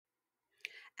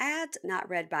Ads not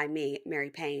read by me, Mary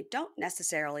Payne, don't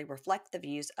necessarily reflect the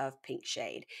views of Pink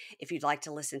Shade. If you'd like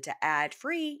to listen to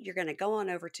ad-free, you're going to go on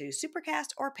over to Supercast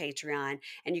or Patreon,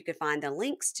 and you can find the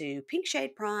links to Pink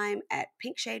Shade Prime at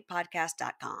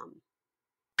pinkshadepodcast.com.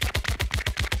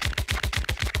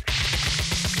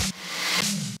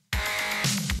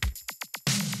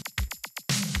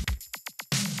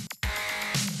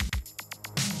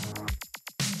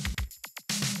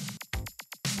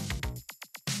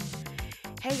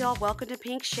 Hey y'all, welcome to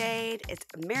Pink Shade. It's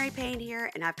Mary Payne here,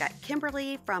 and I've got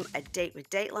Kimberly from A Date with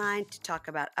Dateline to talk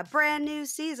about a brand new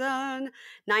season,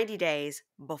 90 days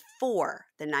before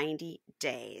the 90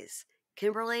 days.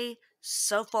 Kimberly,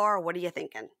 so far, what are you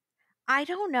thinking? I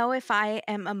don't know if I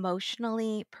am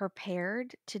emotionally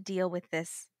prepared to deal with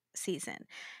this season.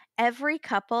 Every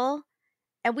couple,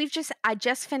 and I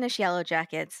just finished Yellow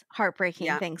Jackets, heartbreaking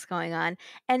Yeah. things going on,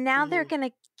 and now they're going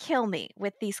to kill me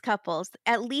with these couples.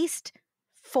 At least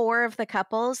 4 of the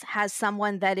couples has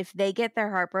someone that if they get their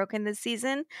heart broken this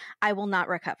season, I will not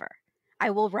recover.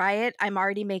 I will riot. I'm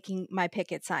already making my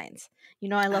picket signs. You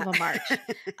know, I love a march.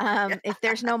 If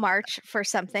there's no march for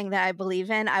something that I believe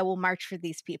in, I will march for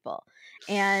these people.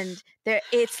 And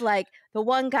it's like the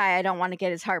one guy I don't want to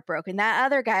get his heart broken. That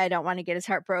other guy I don't want to get his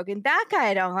heart broken. That guy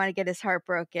I don't want to get his heart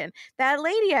broken. That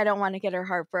lady I don't want to get her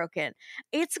heart broken.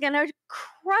 It's going to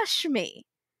crush me.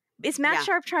 Is Matt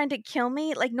Sharp trying to kill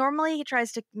me? Like normally he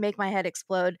tries to make my head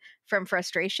explode from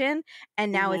frustration,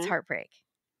 and now it's heartbreak.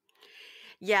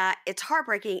 Yeah, it's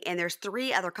heartbreaking, and there's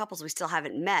 3 other couples we still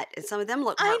haven't met, and some of them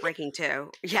look heartbreaking too.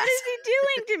 Yes. What is he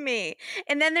doing to me?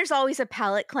 And then there's always a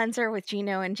palate cleanser with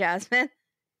Gino and Jasmine.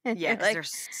 And yeah, because like, they're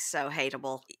so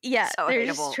hateable. Yeah, so they're hateable.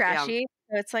 just trashy. Yeah.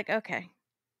 So it's like, okay,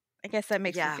 I guess that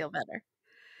makes me feel better.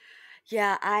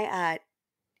 Yeah,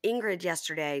 Ingrid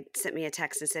yesterday sent me a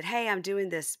text and said, "Hey, I'm doing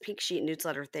this Pink Sheet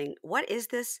newsletter thing. What is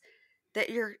this that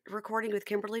you're recording with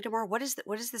Kimberly tomorrow? What is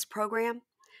this program?"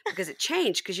 Because it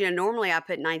changed. Because normally I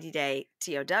put 90-day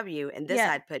TOW, and this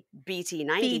I'd put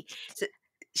BT90. So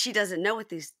she doesn't know what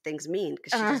these things mean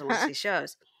because she doesn't watch these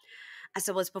shows. I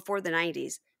said, "Well, it's before the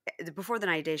 90s, before the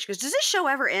 90 days." She goes, "Does this show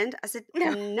ever end?" I said,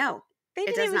 "No, they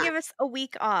didn't even give us a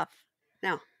week off.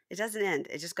 No, it doesn't end.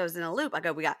 It just goes in a loop." I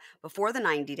go, "We got before the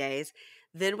 90 days,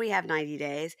 then we have 90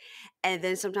 days, and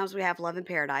then sometimes we have Love in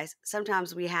Paradise.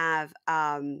 Sometimes we have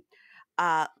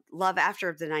Love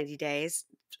after the 90 days,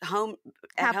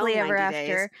 Happily ever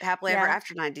after, happily ever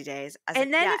after 90 days." I said,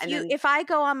 and then if I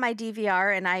go on my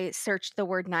DVR and I search the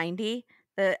word 90,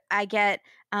 I get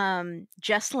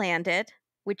Just Landed,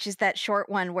 which is that short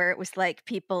one where it was like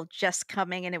people just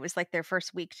coming and it was like their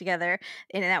first week together,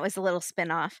 and that was a little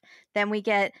spinoff. Then we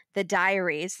get The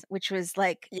Diaries, which was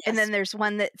like, and then there's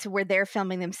one that's where they're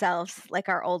filming themselves, like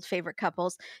our old favorite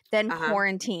couples. Then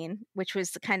Quarantine, which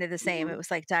was kind of the same. It was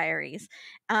like Diaries.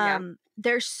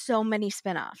 There's so many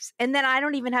spinoffs. And then I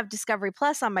don't even have Discovery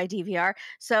Plus on my DVR.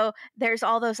 So there's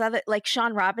all those other, like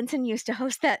Sean Robinson used to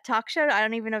host that talk show. I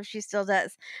don't even know if she still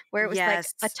does, where it was like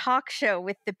a talk show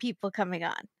with the people coming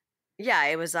on. Yeah,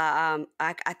 it was, I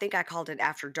think I called it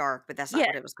After Dark, but that's not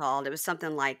what it was called. It was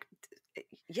something like,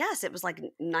 it was like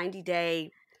 90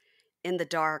 Day in the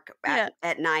Dark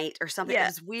at night or something. It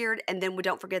was weird. And then we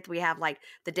don't forget that we have like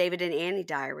the David and Annie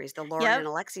Diaries, the Lauren and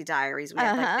Alexi Diaries. We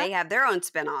have like, they have their own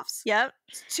spinoffs.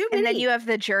 It's too many. And then you have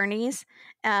the Journeys.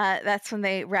 That's when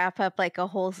they wrap up like a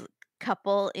whole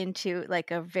couple into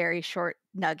like a very short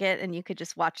nugget, and you could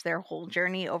just watch their whole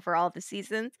journey over all the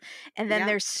seasons. And then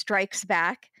there's Strikes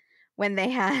Back, when they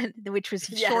had, which was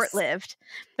short-lived,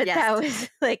 but that was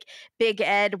like Big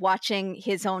Ed watching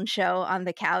his own show on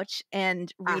the couch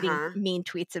and reading mean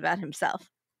tweets about himself.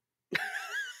 I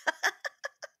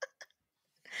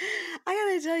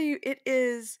gotta tell you,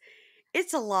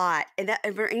 it's a lot. And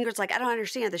Ingrid's like, "I don't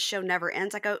understand. The show never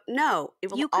ends." I go, "No, it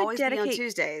will always be on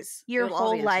Tuesdays. Your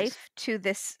whole life to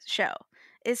this show."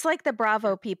 It's like the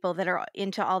Bravo people that are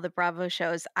into all the Bravo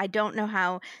shows. I don't know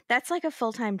how. That's like a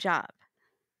full-time job.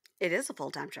 It is a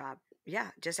full-time job.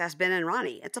 Yeah. Just ask Ben and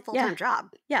Ronnie. It's a full-time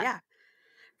job. Yeah.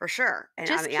 For sure. And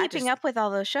just keeping up with all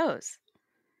those shows.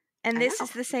 And this is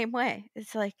the same way.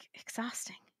 It's like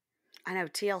exhausting. I know.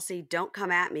 TLC, don't come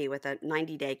at me with a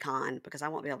 90-day con, because I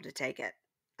won't be able to take it.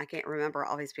 I can't remember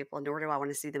all these people, nor do I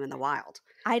want to see them in the wild.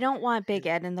 I don't want Big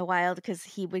Ed in the wild because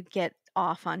he would get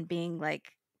off on being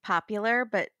like popular,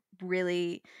 but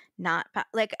really not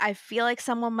like, I feel like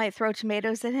someone might throw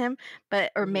tomatoes at him,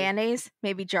 or mayonnaise,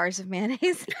 maybe jars of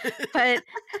mayonnaise. But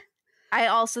I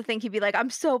also think he'd be like, "I'm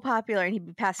so popular," and he'd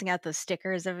be passing out those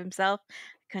stickers of himself. I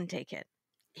couldn't take it.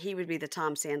 He would be the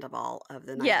Tom Sandoval of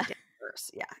the 90 Day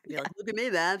verse. Yeah. He'd be like, "Look at me,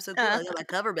 man. I'm so cool. I got my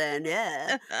cover band."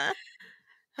 Yeah.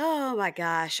 Oh my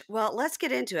gosh. Well, let's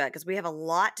get into it because we have a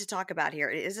lot to talk about here.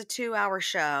 It is a 2-hour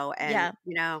show, and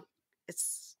Yeah.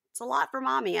 it's a lot for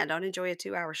mommy. I don't enjoy a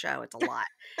 2-hour show. It's a lot.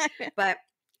 But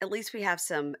at least we have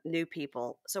some new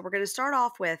people. So we're going to start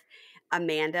off with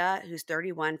Amanda, who's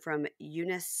 31 from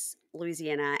Eunice,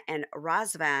 Louisiana, and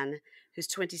Razvan, who's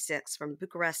 26 from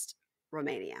Bucharest,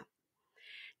 Romania.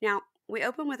 Now, we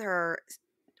open with her.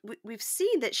 We've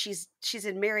seen that she's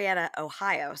in Marietta,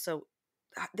 Ohio. So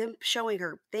them showing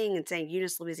her thing and saying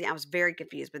Eunice, Louisiana, I was very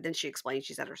confused. But then she explained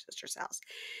she's at her sister's house.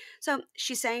 So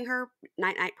she's saying her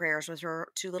night prayers with her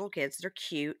two little kids that are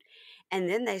cute. And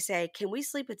then they say, "Can we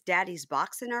sleep with daddy's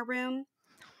box in our room?"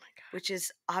 Oh my God. Which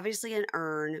is obviously an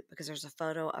urn because there's a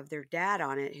photo of their dad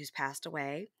on it who's passed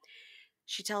away.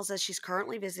 She tells us she's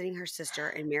currently visiting her sister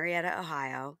in Marietta,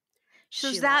 Ohio.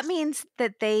 So She that lost means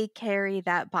that they carry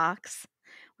that box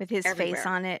with his face everywhere.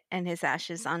 on it and his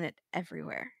ashes on it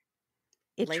everywhere.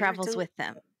 It Later, it's travels with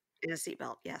them. in a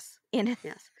seatbelt. Yes. In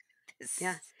Yes.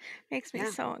 Yeah. this makes me Yeah.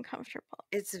 so uncomfortable.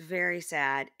 It's very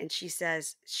sad. And she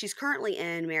says she's currently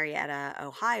in Marietta,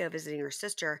 Ohio, visiting her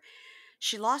sister.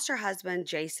 She lost her husband,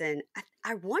 Jason,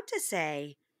 I want to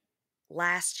say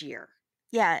last year,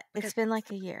 Yeah, it's because been like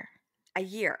a year. a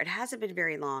year, it hasn't been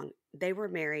very long. They were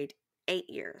married 8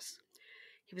 years.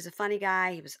 He was a funny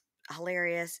guy. He was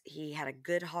hilarious. He had a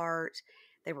good heart.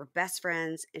 They were best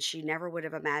friends, and she never would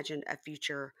have imagined a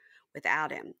future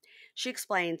without him. She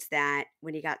explains that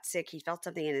when he got sick, he felt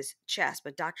something in his chest,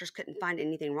 but doctors couldn't find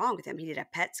anything wrong with him. He did a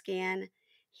PET scan,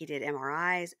 he did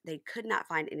MRIs. They could not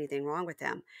find anything wrong with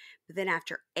him. But then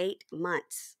after 8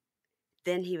 months,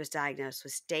 then he was diagnosed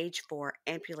with stage 4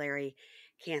 ampullary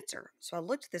cancer. So I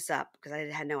looked this up because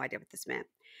I had no idea what this meant.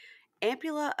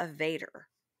 Ampulla of Vader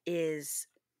is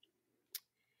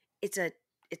it's a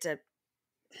it's a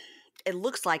it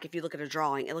looks like, if you look at a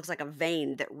drawing, it looks like a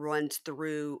vein that runs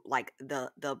through like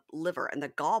the liver and the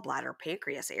gallbladder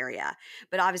pancreas area.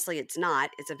 But obviously it's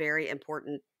not. It's a very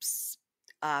important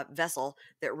vessel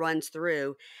that runs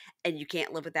through, and you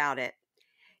can't live without it.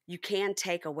 You can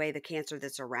take away the cancer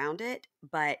that's around it,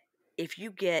 but if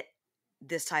you get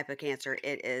this type of cancer,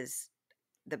 it's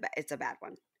a bad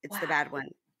one. It's the bad Wow. one.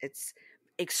 It's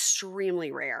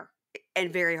extremely rare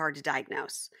and very hard to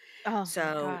diagnose. Oh my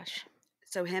So gosh.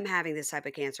 so him having this type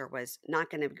of cancer was not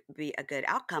going to be a good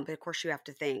outcome. But of course, you have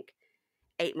to think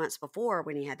 8 months before,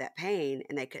 when he had that pain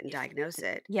and they couldn't diagnose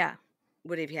it, Yeah.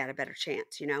 would have he had a better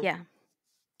chance? Yeah.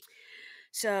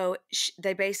 So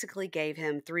they basically gave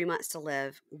him 3 months to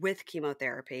live with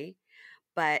chemotherapy.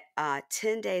 But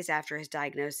 10 days after his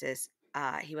diagnosis,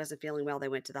 he wasn't feeling well. They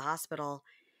went to the hospital.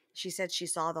 She said she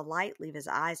saw the light leave his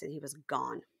eyes and he was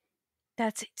gone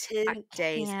That's I 10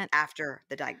 days can't. after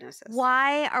the diagnosis.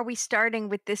 Why are we starting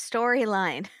with this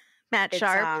storyline, Matt It's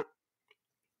Sharp?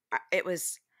 it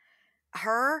was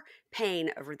her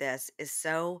pain over this is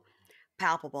so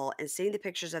palpable, and seeing the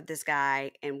pictures of this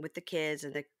guy and with the kids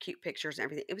and the cute pictures and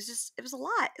everything, it was a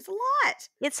lot. It's a lot.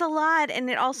 It's a lot, and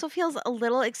it also feels a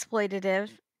little exploitive,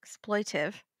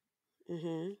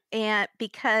 Hmm. and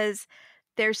because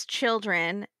there's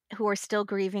children who are still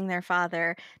grieving their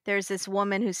father, there's this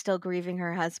woman who's still grieving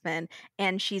her husband,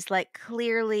 and she's like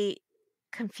clearly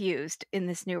confused in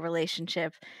this new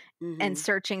relationship and Hmm.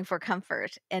 searching for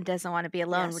comfort and doesn't want to be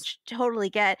alone, Yes. which totally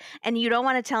get. And you don't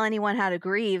want to tell anyone how to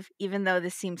grieve, even though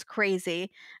this seems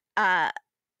crazy. Uh,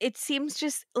 it seems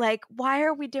just like, why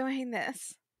are we doing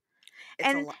this?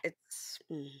 It's a And lot.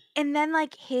 and then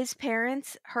like his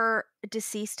parents, her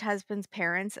deceased husband's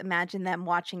parents, imagine them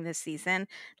watching this season,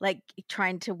 like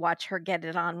trying to watch her get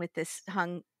it on with this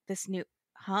new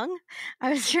hung. I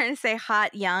was trying to say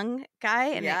hot young guy,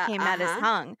 and it Yeah. came out as Uh-huh.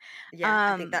 hung. Yeah.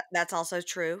 I think Um, that's also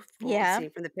true for what we've yeah,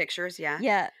 seen from the pictures. Yeah.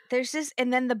 yeah. There's this,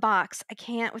 and then the box. I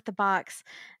can't with the box.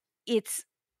 It's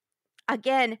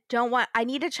again, don't want I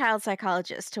need a child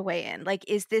psychologist to weigh in. Like,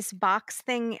 is this box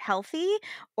thing healthy,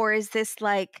 or is this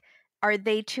like, are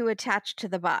they too attached to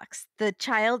the box? The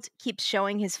child keeps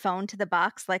showing his phone to the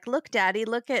box, like, look, daddy,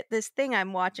 look at this thing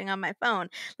I'm watching on my phone,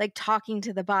 like talking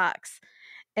to the box.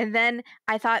 And then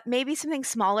I thought maybe something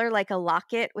smaller, like a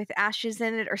locket with ashes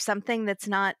in it or something that's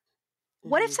not.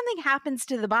 What if Hmm. something happens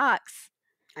to the box?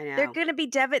 I They're know. gonna be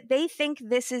they think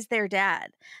this is their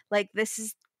dad. Like, this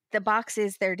is the box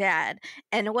is their dad.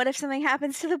 And what if something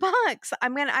happens to the box?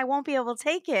 I won't be able to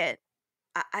take it.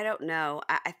 I don't know.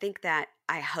 I think that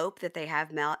I hope that they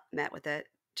have met with a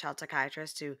child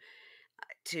psychiatrist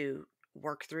to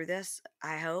work through this.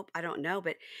 I hope. I don't know.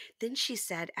 But then she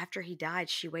said after he died,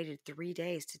 she waited 3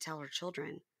 days to tell her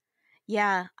children.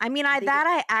 Yeah. I mean, I think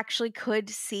I actually could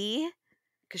see.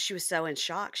 because she was so in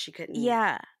shock, she couldn't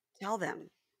Yeah. tell them.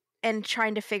 and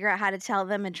trying to figure out how to tell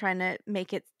them and trying to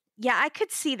make it. Yeah, I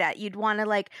could see that. You'd want to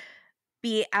like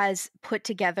be as put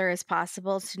together as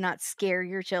possible to not scare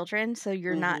your children, so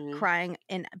you're not Mhm. crying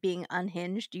and being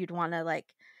unhinged. You'd want to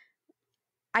like,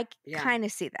 I Yeah. kind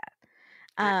of see that.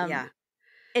 Um, Yeah.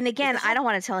 and But again, the I whole don't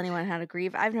want to tell anyone how to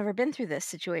grieve. I've never been through this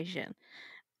situation,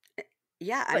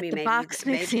 yeah, I but mean, the box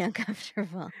makes me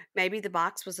uncomfortable. maybe the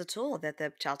box was a tool that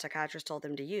the child psychiatrist told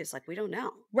them to use. Like, we don't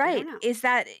know. We don't Right. know. Is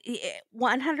that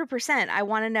 100%? I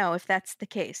want to know if that's the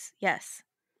case. Yes.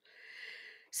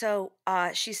 So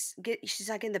she's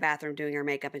like in the bathroom doing her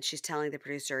makeup, and she's telling the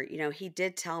producer, he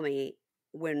did tell me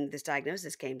when this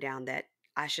diagnosis came down that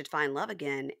I should find love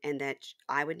again, and that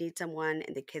I would need someone,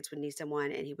 and the kids would need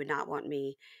someone, and he would not want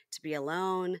me to be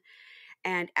alone.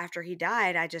 And after he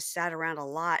died, I just sat around a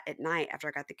lot at night after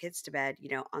I got the kids to bed,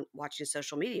 on watching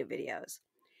social media videos.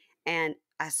 And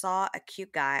I saw a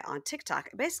cute guy on TikTok.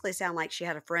 It basically sounded like she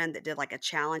had a friend that did like a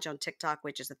challenge on TikTok,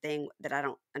 which is a thing that I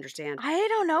don't understand. I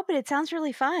don't know, but it sounds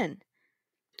really fun.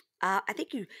 I think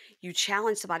you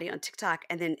challenge somebody on TikTok,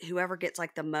 and then whoever gets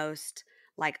like the most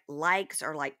like likes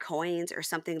or like coins or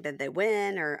something, then they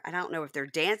win. Or I don't know if they're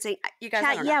dancing. You guys, I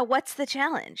Chat, don't know. yeah, what's the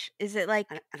challenge? Is it like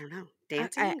I don't know, I, I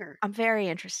dancing or I'm very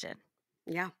interested.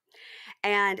 yeah.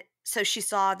 And so she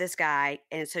saw this guy,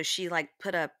 and so she like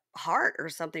put a heart or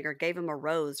something, or gave him a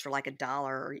rose for like $1,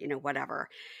 or whatever.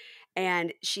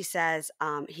 And she says,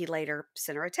 he later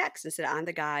sent her a text and said, "I'm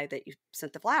the guy that you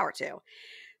sent the flower to."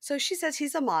 So she says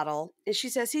he's a model, and she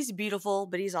says he's beautiful,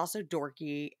 but he's also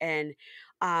dorky. And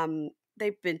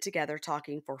they've been together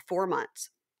talking for 4 months.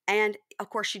 And of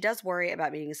course, she does worry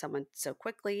about meeting someone so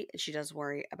quickly, and she does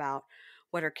worry about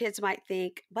what her kids might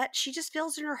think, but she just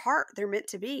feels in her heart they're meant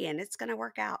to be, and it's going to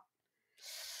work out.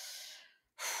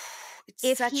 It's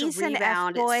If such a he's an F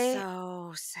rebound. It's boy,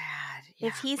 so sad. if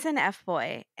Yeah. he's an F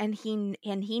boy and he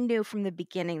knew from the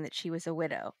beginning that she was a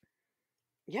widow,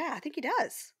 Yeah, I think he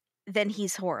does. then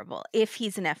he's horrible. If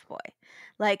he's an F boy.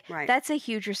 Like Right. that's a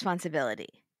huge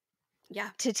responsibility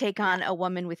Yeah. to take Yeah. on a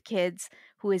woman with kids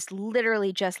who has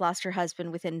literally just lost her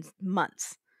husband within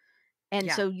months. And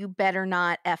Yeah. so you better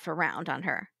not F around on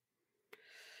her.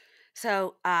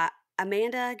 So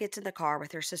Amanda gets in the car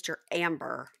with her sister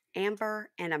Amber. Amber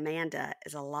and Amanda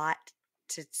is a lot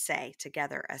to say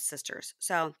together as sisters.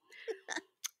 So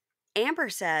Amber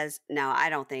says, "No, I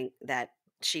don't think that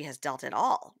she has dealt at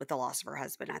all with the loss of her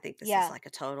husband. I think this is Yeah. like a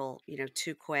total,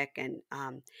 too quick." And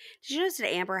did you notice that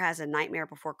Amber has a Nightmare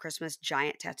Before Christmas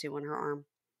giant tattoo on her arm?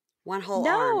 One whole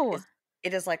arm. No.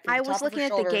 It is like from I the was top of her looking at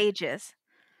the shoulder. gauges.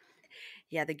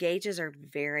 Yeah, the gauges are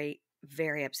very,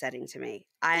 very upsetting to me.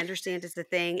 I understand it's the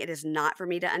thing. It is not for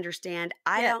me to understand.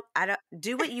 Yeah. I don't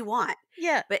do what you want,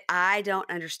 Yeah. but I don't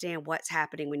understand what's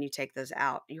happening when you take those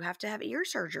out. You have to have ear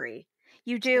surgery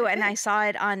You to get do, it and I fixed. saw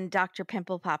it on Dr.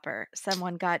 Pimple Popper.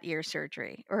 Someone got ear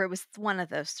surgery, or it was one of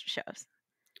those shows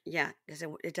Yeah, because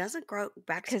it doesn't grow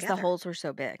back because the together. holes were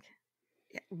so big.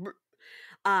 Yeah.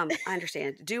 I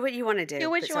understand. Do what you want to Do do,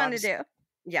 what but you so I want to was, do.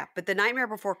 yeah. But the Nightmare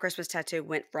Before Christmas tattoo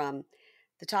went from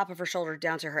the top of her shoulder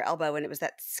down to her elbow, and it was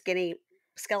that skinny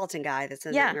skeleton guy that's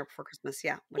in Yeah. Nightmare Before Christmas.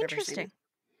 Yeah, whatever his name is. Interesting.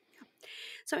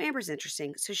 So Amber's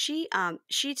interesting. So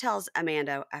she tells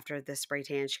Amanda after the spray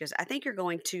tan, she goes, "I think you're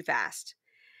going too fast."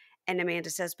 And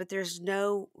Amanda says, "But there's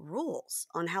no rules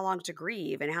on how long to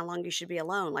grieve and how long you should be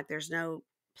alone. Like there's no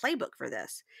playbook for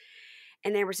this."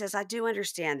 And Amber says, "I do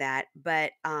understand that,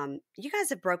 but you guys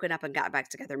have broken up and got back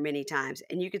together many times."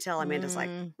 And you can tell Amanda's like,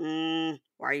 Mm,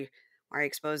 why are you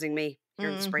exposing me here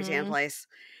at the spray tan mm-hmm. place?"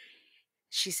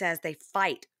 She says they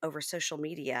fight over social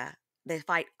media. They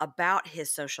fight about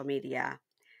his social media.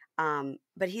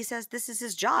 But he says this is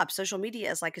his job. Social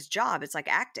media is like his job. It's like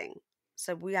acting.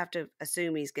 So we have to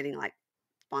assume he's getting like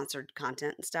sponsored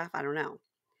content and stuff. I don't know.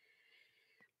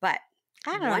 But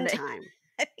I don't one know. time,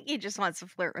 I think he just wants to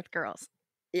flirt with girls.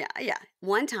 yeah.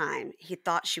 One time he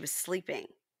thought she was sleeping.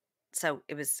 So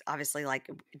it was obviously like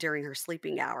during her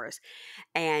sleeping hours.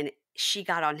 And she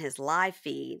got on his live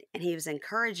feed, and he was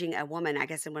encouraging a woman, I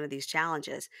guess in one of these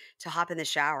challenges, to hop in the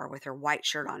shower with her white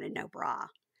shirt on and no bra.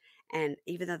 And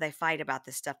even though they fight about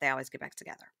this stuff, they always get back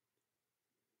together.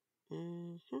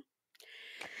 Hmm.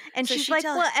 And So she's she like,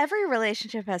 tells, well, every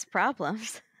relationship has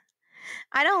problems.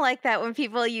 I don't like that when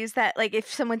people use that. Like, if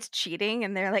someone's cheating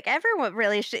and they're like, everyone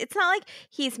relationship, it's not like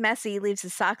he's messy, leaves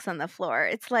his socks on the floor.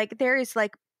 It's like there is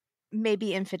like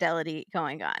maybe infidelity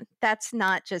going on. That's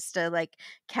not just a like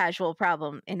casual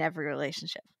problem in every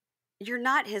relationship. "You're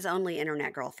not his only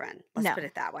internet girlfriend." Let's No. put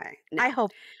it that way. I No,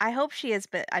 hope I hope she is,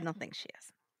 but I don't think she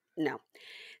is. no.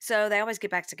 So they always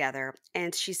get back together.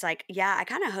 And she's like, "Yeah, I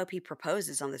kind of hope he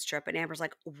proposes on this trip." And Amber's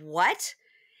like, "What?"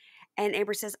 And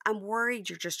Amber says, I'm worried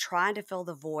you're just trying to fill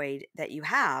the void that you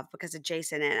have because of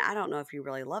Jason. And I don't know if you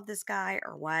really love this guy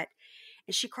or what.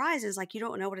 And she cries and is like, you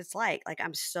don't know what it's like. Like,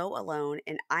 I'm so alone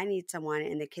and I need someone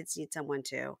and the kids need someone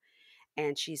too.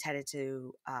 And she's headed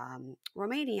to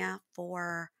Romania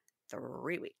for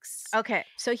 3 weeks. Okay,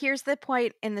 so here's the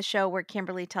point in the show where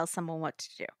Kimberly tells someone what to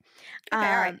do. Okay,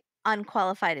 all right.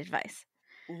 Unqualified advice.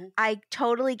 Mm-hmm. I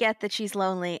totally get that she's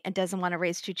lonely and doesn't want to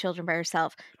raise 2 children by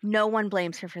herself. No one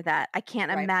blames her for that. I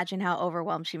can't Right. imagine how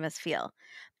overwhelmed she must feel.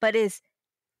 But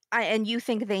and you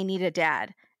think they need a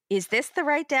dad. Is this the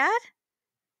right dad?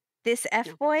 This No.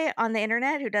 F-boy on the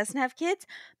internet who doesn't have kids?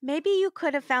 Maybe you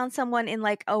could have found someone in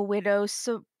like a widow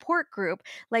support group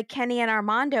like Kenny and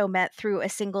Armando met through a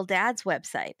single dad's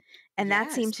website. And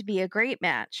that seemed Yes. to be a great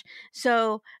match.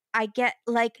 So I get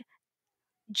like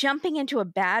jumping into a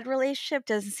bad relationship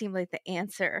doesn't seem like the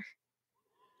answer.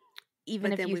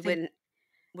 Even But if then you we think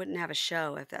wouldn't have a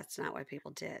show if that's not what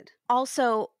people did.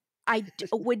 also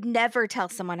would never tell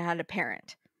someone how to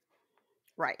parent.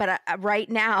 Right. But right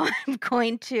now I'm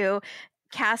going to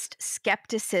cast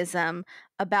skepticism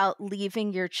about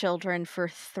leaving your children for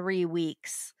 3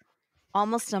 weeks,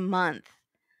 almost a month,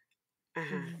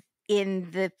 Uh-huh.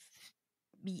 in the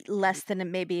less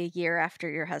than maybe a year after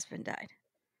your husband died.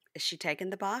 Is she taking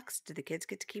the box? Do the kids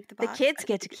get to keep the The box? kids I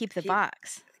get think to keep the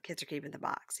box. the kids are keeping the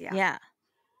box. Yeah. Yeah.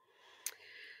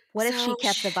 What if she So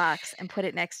kept the box and put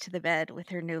it next to the bed with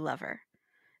her new lover?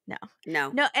 No.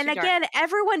 no. And Too dark. again,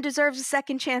 everyone deserves a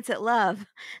second chance at love.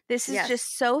 This is Yes.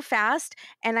 just so fast,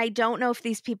 and I don't know if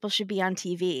these people should be on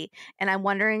TV. And I'm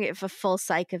wondering if a full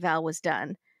psych eval was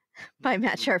done by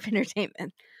Matt Sharp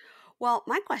Entertainment. Well,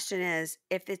 my question is,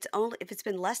 if it's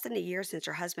been less than a year since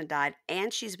her husband died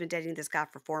and she's been dating this guy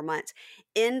for 4 months,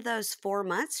 in those 4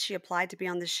 months she applied to be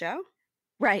on the show?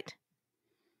 Right.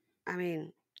 I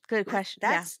mean, Good question.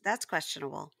 that's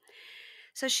questionable.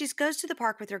 So she goes to the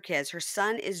park with her kids. Her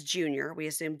son is Junior. We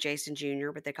assume Jason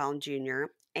Jr., but they call him Junior.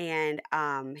 And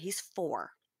he's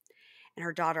 4. And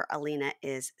her daughter Alina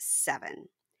is 7.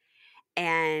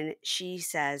 And she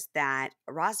says that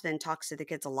Rosvin talks to the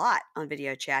kids a lot on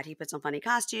video chat. He puts on funny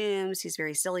costumes. He's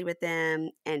very silly with them.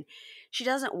 And she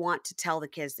doesn't want to tell the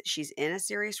kids that she's in a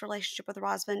serious relationship with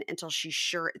Rosvin until she's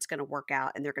sure it's going to work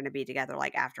out and they're going to be together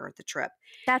like after the trip.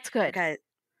 That's good. Because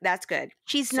that's good.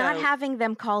 She's not having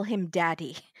them call him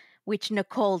daddy, which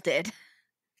Nicole did.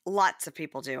 Lots of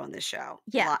people do on this show.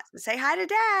 Yeah. Lots. Say hi to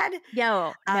dad.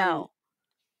 No.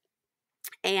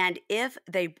 And if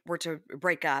they were to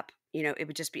break up, it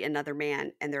would just be another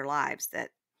man in their lives that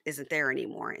isn't there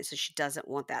anymore. And so she doesn't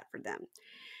want that for them.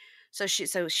 So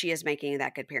she is making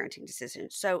that good parenting decision.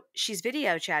 So she's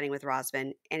video chatting with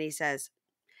Rosvin and he says,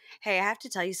 hey, I have to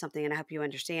tell you something and I hope you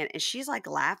understand. And she's like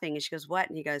laughing and she goes, what?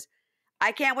 And he goes,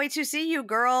 I can't wait to see you,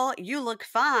 girl. You look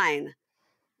fine.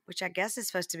 Which I guess is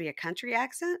supposed to be a country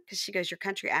accent because she goes, your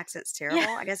country accent's terrible.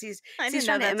 Yeah. I guess he's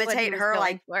trying to imitate her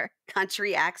like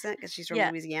country accent because she's from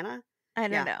Louisiana. I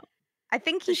don't know. I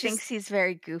think he thinks he's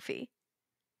very goofy.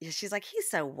 Yeah, she's like, he's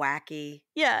so wacky.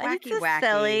 Yeah, wacky, he's wacky.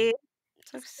 Silly.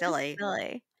 So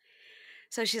silly.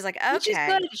 So she's like, okay. Which is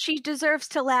good. She deserves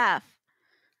to laugh.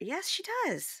 Yes, she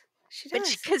does. She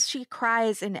does. Because she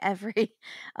cries in every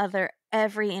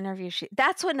interview.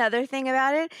 That's another thing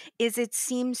about it is it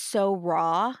seems so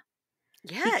raw.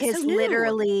 Yeah, because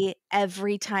literally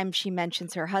every time she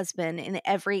mentions her husband in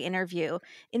every interview,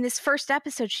 in this first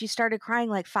episode, she started crying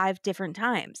like 5 different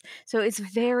times. So it's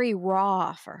very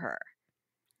raw for her.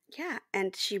 Yeah,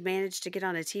 and she managed to get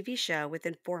on a TV show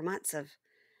within 4 months of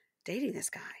dating this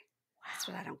guy. Wow. That's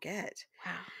what I don't get.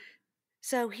 Wow.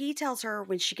 So he tells her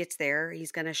when she gets there,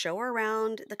 he's going to show her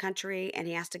around the country and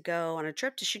he has to go on a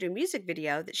trip to shoot a music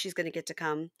video that she's going to get to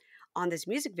come on this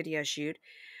music video shoot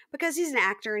because he's an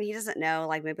actor and he doesn't know,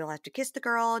 like maybe he'll have to kiss the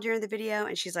girl during the video.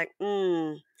 And she's like,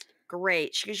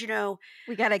 great. She goes,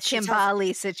 we got a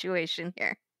Kimberly situation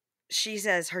here. She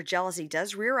says her jealousy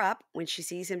does rear up when she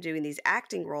sees him doing these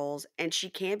acting roles and she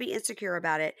can be insecure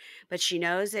about it, but she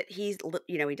knows that he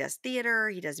does theater,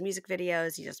 he does music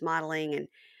videos, he does modeling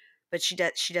but she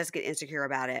does get insecure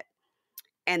about it.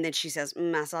 And then she says,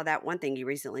 I saw that one thing you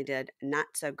recently did. Not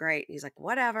so great. And he's like,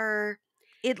 whatever.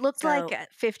 It looked like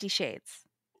 50 Shades.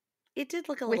 It did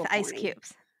look a little with ice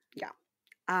cubes. Yeah.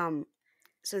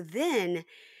 So then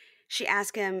she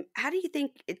asked him, how do you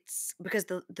think it's, because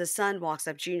the son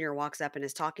Junior walks up and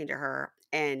is talking to her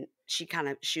and she kind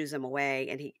of shoos him away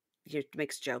and he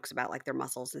makes jokes about like their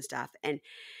muscles and stuff. And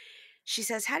she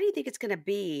says, how do you think it's going to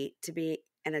be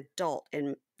an adult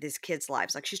in these kids'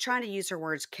 lives? Like she's trying to use her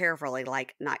words carefully,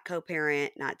 like not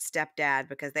co-parent, not stepdad,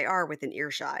 because they are within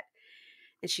earshot.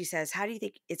 And she says, how do you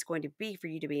think it's going to be for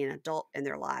you to be an adult in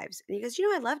their lives? And he goes,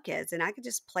 I love kids and I could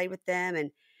just play with them.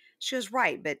 And she goes,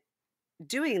 right. But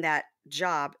doing that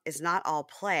job is not all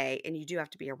play and you do have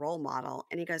to be a role model.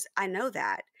 And he goes, I know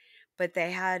that. But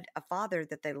they had a father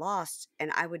that they lost.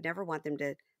 And I would never want them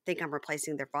to think I'm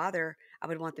replacing their father. I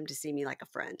would want them to see me like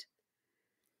a friend.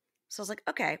 So I was like,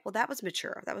 okay, well, that was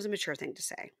mature. That was a mature thing to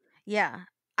say. Yeah.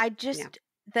 I Yeah. just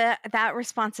that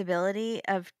responsibility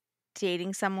of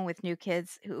dating someone with new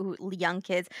kids, young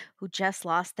kids who just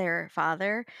lost their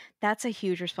father, that's a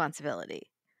huge responsibility.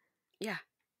 Yeah.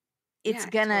 It's Yeah,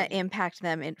 gonna totally. impact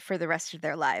them for the rest of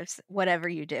their lives, whatever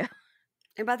you do.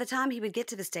 And by the time he would get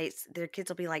to the States, their kids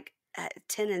will be like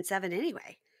 10 and 7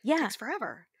 anyway. Yeah. Takes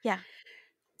forever. Yeah.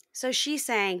 So she's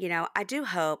saying, I do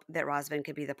hope that Rosvin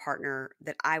could be the partner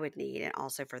that I would need and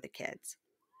also for the kids.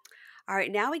 All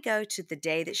right, now we go to the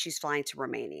day that she's flying to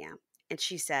Romania. And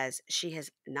she says she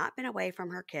has not been away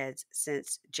from her kids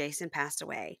since Jason passed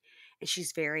away. And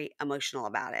she's very emotional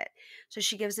about it. So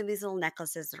she gives them these little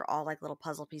necklaces that are all like little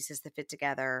puzzle pieces that fit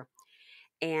together.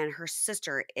 And her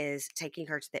sister is taking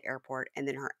her to the airport. And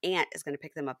then her aunt is going to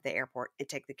pick them up at the airport and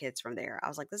take the kids from there. I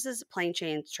was like, this is plane,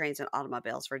 trains, and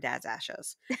automobiles for dad's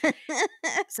ashes.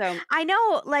 So I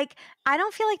know, like, I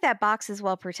don't feel like that box is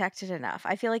well protected enough.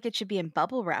 I feel like it should be in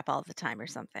bubble wrap all the time or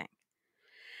something.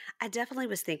 I definitely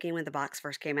was thinking when the box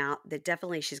first came out that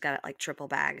definitely she's got it like triple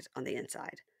bagged on the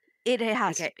inside. It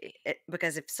has to Okay, be.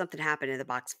 because if something happened and the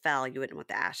box fell, you wouldn't want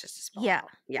the ashes to spill Yeah. out.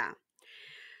 Yeah.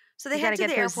 So they You got head to to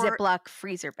get the those airport. Ziploc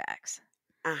freezer bags.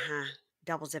 Uh-huh.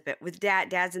 Double zip it. With dad.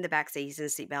 Dad's in the back seat. He's in a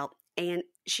seatbelt. And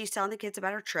she's telling the kids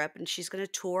about her trip and she's going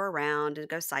to tour around and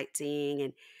go sightseeing.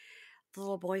 And the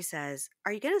little boy says,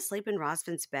 are you going to sleep in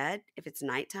Rosvin's bed if it's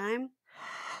nighttime?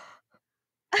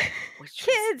 Which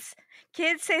was,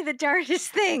 Kids say the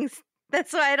darndest things.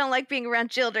 That's why I don't like being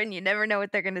around children. You never know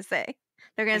what they're going to say.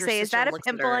 They're going and to her say, "Is sister that a looks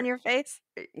at pimple on her. your face?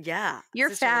 Yeah. You're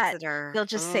Sister looks fat." at her. They'll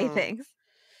just say Oh. things.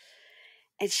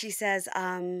 And she says,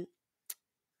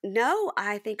 no,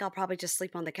 I think I'll probably just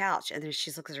sleep on the couch. And then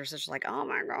she looks at her sister like, oh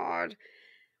my God.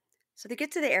 So they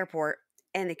get to the airport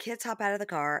and the kids hop out of the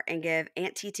car and give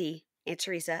Aunt TT, Aunt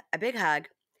Teresa, a big hug.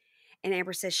 And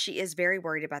Amber says she is very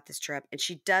worried about this trip and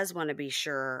she does want to be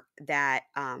sure that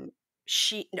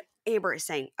Amber is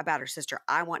saying about her sister,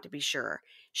 I want to be sure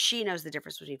she knows the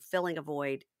difference between filling a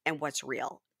void and what's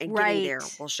real. And getting there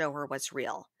Right. will show her what's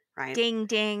real, right? Ding,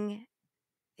 ding.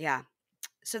 Yeah.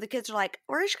 So the kids are like,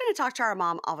 we're just going to talk to our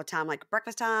mom all the time, like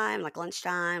breakfast time, like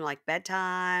lunchtime, like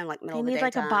bedtime, like middle They of the need day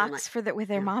like a time. Like, box with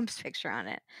their yeah. mom's picture on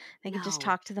it. They can just No,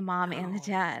 talk to the mom and the no,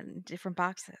 dad in different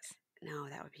boxes. no,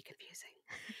 that would be confusing.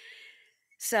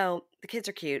 So the kids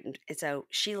are cute. And so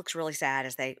she looks really sad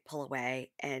as they pull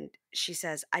away. And she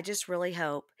says, I just really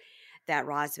hope that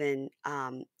Rosvin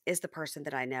is the person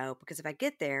that I know, because if I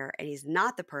get there and he's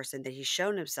not the person that he's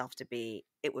shown himself to be,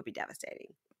 it would be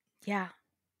devastating. Yeah.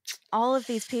 All of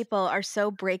these people are so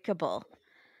breakable.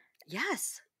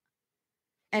 Yes.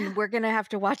 And Yeah. we're going to have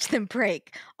to watch them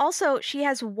break. Also, she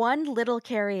has one little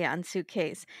carry-on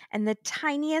suitcase and the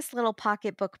tiniest little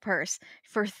pocketbook purse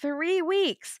for 3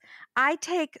 weeks. I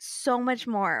take so much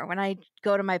more when I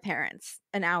go to my parents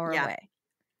an hour Yeah. away.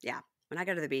 Yeah. When I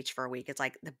go to the beach for a week, it's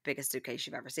like the biggest suitcase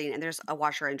you've ever seen. And there's a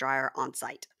washer and dryer on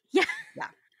site. Yeah. Yeah.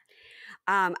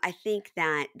 I think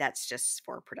that that's just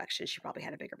for production. She probably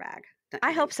had a bigger bag. Don't I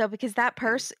you hope think? so, because that Yeah.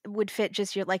 purse would fit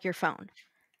just your phone.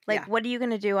 Like, Yeah. what are you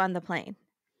going to do on the plane?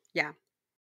 Yeah.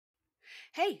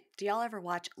 Hey, do y'all ever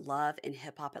watch Love in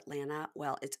Hip Hop Atlanta?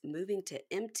 Well, it's moving to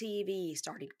MTV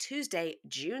starting Tuesday,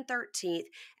 June 13th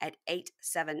at 8,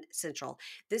 7 Central.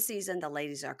 This season, the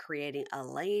ladies are creating a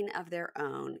lane of their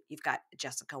own. You've got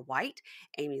Jessica White,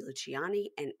 Amy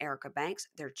Luciani, and Erica Banks.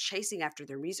 They're chasing after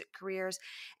their music careers,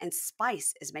 and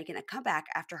Spice is making a comeback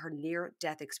after her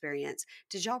near-death experience.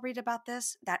 Did y'all read about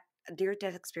this? That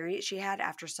near-death experience she had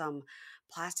after some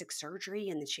plastic surgery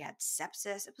and then she had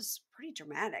sepsis. It was pretty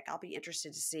dramatic. I'll be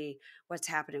interested to see what's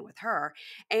happening with her.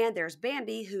 And there's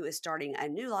Bambi, who is starting a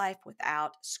new life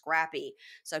without Scrappy.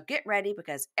 So get ready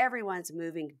because everyone's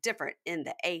moving different in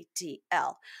the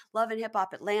ATL. Love and Hip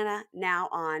Hop Atlanta now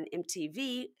on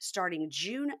MTV starting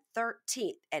June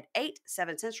 13th at 8,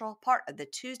 7 Central, part of the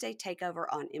Tuesday takeover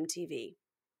on MTV.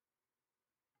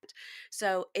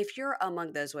 So if you're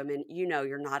among those women, you know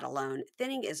you're not alone.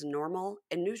 Thinning is normal,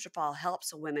 and Nutrafol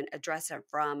helps women address it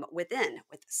from within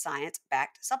with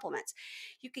science-backed supplements.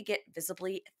 You could get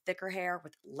visibly thicker hair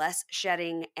with less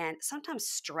shedding, and sometimes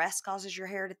stress causes your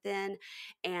hair to thin.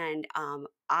 And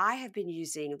I have been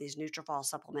using these Nutrafol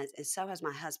supplements, and so has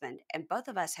my husband, and both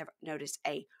of us have noticed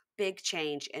a big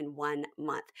change in 1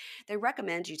 month. They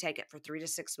recommend you take it for 3 to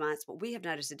 6 months, but we have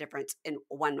noticed a difference in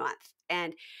 1 month.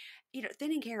 And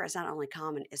thinning hair is not only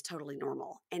common, it's totally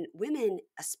normal. And women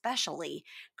especially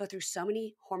go through so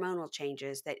many hormonal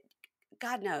changes that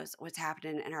God knows what's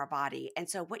happening in our body. And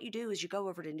so what you do is you go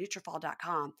over to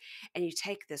Nutrafol.com and you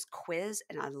take this quiz,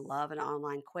 and I love an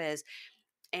online quiz.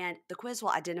 And the quiz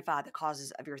will identify the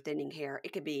causes of your thinning hair.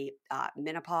 It could be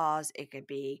menopause. It could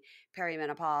be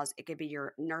perimenopause. It could be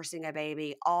you're nursing a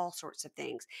baby, all sorts of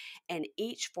things. And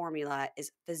each formula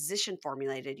is physician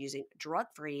formulated using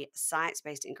drug-free,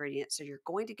 science-based ingredients. So you're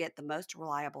going to get the most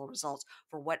reliable results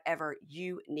for whatever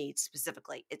you need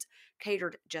specifically. It's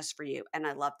catered just for you. And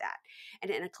I love that. And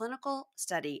in a clinical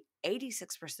study,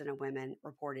 86% of women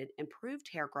reported improved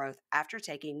hair growth after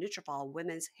taking Nutrafol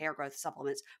women's hair growth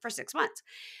supplements for 6 months.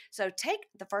 So take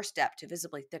the first step to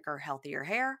visibly thicker, healthier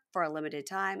hair. For a limited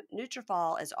time,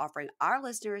 Nutrafol is offering our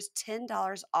listeners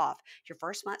 $10 off your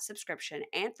first month subscription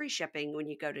and free shipping when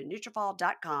you go to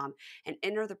Nutrafol.com and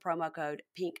enter the promo code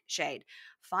PINKSHADE.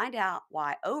 Find out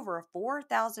why over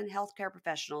 4,000 healthcare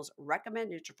professionals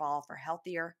recommend Nutrafol for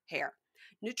healthier hair.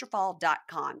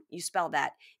 Nutrafol.com. You spell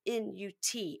that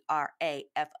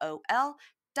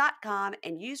Nutrafol.com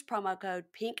and use promo code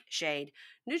PINKSHADE.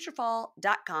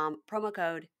 Nutrafol.com, promo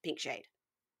code PINKSHADE.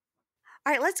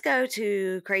 All right, let's go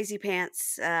to Crazy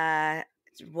Pants 1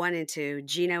 and 2,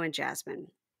 Gino and Jasmine.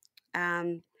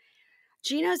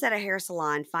 Gino's at a hair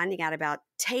salon finding out about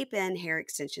tape-in hair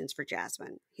extensions for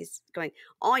Jasmine. He's going,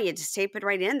 oh, you just tape it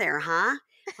right in there, huh?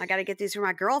 I got to get these for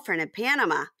my girlfriend in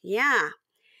Panama. Yeah.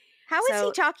 How is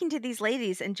he talking to these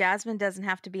ladies and Jasmine doesn't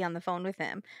have to be on the phone with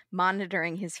him,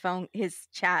 monitoring his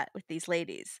chat with these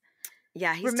ladies?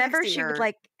 Yeah, he's Remember, texting she her.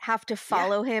 would have to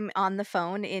follow him on the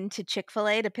phone into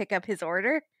Chick-fil-A to pick up his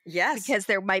order? Yes. Because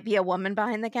there might be a woman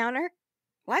behind the counter?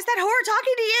 Why is that whore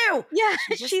talking to you? Yeah,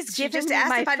 she's giving me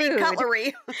my if I need food.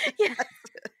 cutlery. Yeah.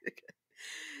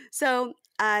 So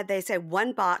they say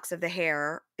one box of the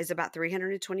hair is about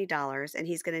 $320, and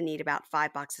he's going to need about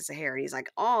 5 boxes of hair. And he's like,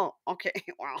 "Oh, okay,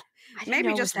 well,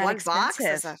 maybe just one box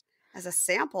as a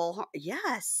sample."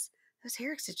 Yes, those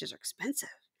hair extensions are expensive.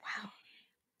 Wow.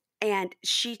 And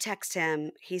she texts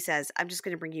him. He says, "I'm just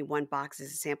going to bring you one box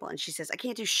as a sample." And she says, "I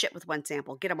can't do shit with one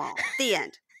sample. Get them all." The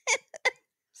end.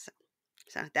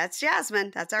 So that's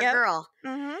Jasmine. That's our girl.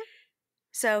 Mm-hmm.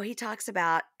 So he talks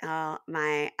about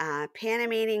my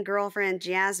Panamanian girlfriend,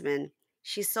 Jasmine.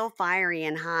 She's so fiery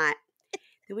and hot.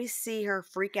 Then we see her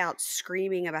freak out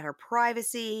screaming about her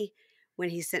privacy when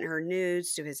he sent her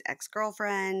nudes to his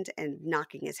ex-girlfriend and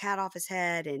knocking his hat off his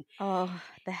head. And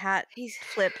the hat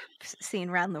flip seen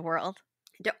around the world.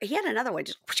 He had another one.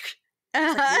 Just like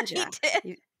ninja.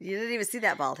 You didn't even see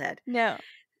that bald head. No.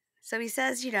 So he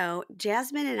says,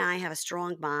 Jasmine and I have a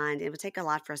strong bond. It would take a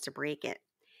lot for us to break it.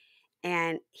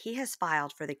 And he has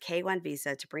filed for the K-1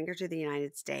 visa to bring her to the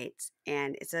United States.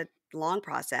 And it's a long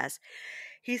process.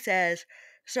 He says,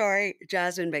 sorry,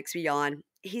 Jasmine makes me yawn.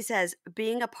 He says,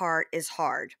 being apart is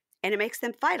hard and it makes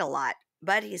them fight a lot.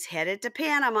 But he's headed to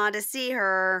Panama to see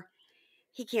her.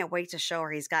 He can't wait to show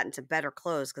her he's gotten to better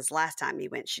clothes because last time he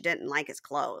went, she didn't like his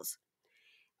clothes.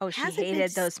 Oh, she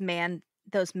hated those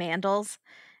mandals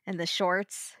and the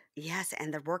shorts. Yes,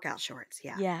 and the workout shorts.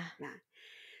 Yeah. Yeah.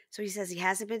 So he says he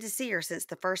hasn't been to see her since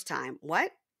the first time.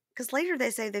 What? Because later they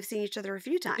say they've seen each other a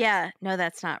few times. Yeah. No,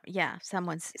 that's not. Yeah.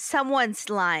 Someone's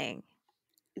lying.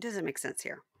 It doesn't make sense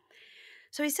here.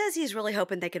 So he says he's really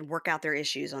hoping they can work out their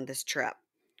issues on this trip.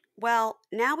 Well,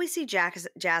 now we see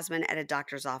Jasmine at a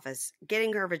doctor's office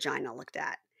getting her vagina looked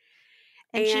at.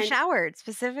 And she showered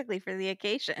specifically for the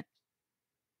occasion.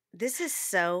 This is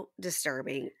so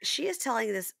disturbing. She is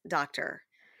telling this doctor,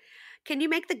 can you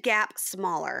make the gap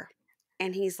smaller?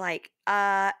 And he's like,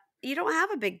 you don't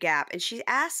have a big gap. And she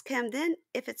asked him then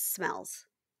if it smells.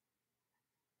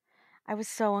 I was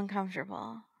so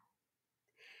uncomfortable.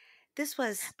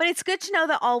 But it's good to know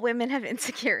that all women have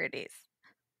insecurities.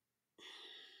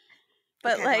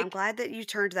 But okay, well, I'm glad that you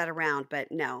turned that around,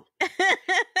 but no.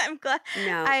 I'm glad.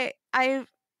 No.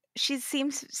 She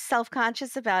seems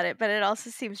self-conscious about it, but it also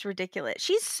seems ridiculous.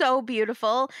 She's so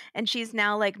beautiful, and she's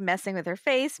now messing with her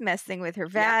face, messing with her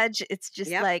vag. Yep. It's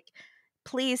just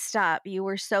please stop. You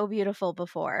were so beautiful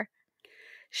before.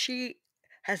 She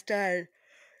has done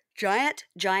giant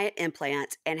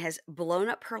implants and has blown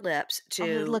up her lips to... Oh,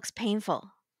 it looks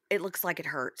painful. It looks like it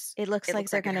hurts. It looks like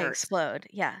they're going to explode.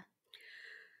 Yeah.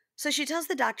 So she tells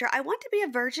the doctor, I want to be a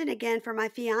virgin again for my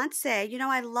fiance.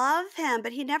 I love him,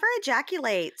 but he never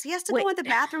ejaculates. He has to go in the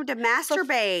bathroom to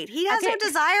masturbate. He has no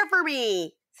desire for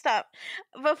me. Stop.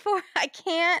 Before I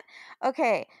can't.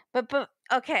 Okay. But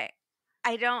okay.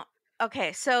 I don't.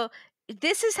 Okay. So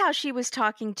this is how she was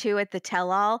talking to at the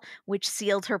tell-all, which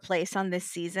sealed her place on this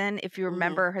season. If you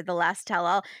remember her, the last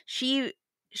tell-all, she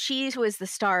was the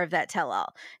star of that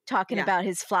tell-all, talking Yeah. about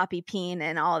his floppy peen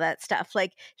and all that stuff.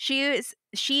 Like she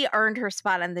earned her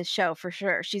spot on this show for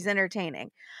sure. She's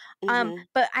entertaining.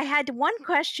 But I had one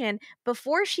question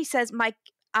before she says my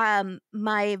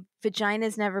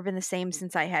vagina's never been the same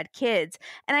since I had kids.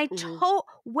 And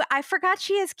I forgot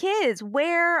she has kids.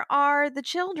 Where are the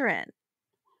children?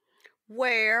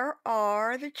 Where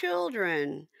are the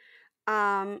children?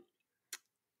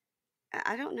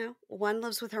 I don't know. One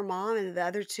lives with her mom and the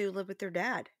other two live with their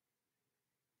dad.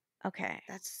 Okay.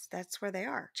 That's where they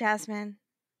are. Jasmine,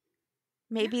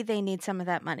 maybe they need some of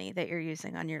that money that you're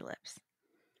using on your lips.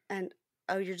 And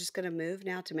you're just going to move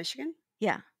now to Michigan?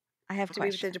 Yeah. I have to be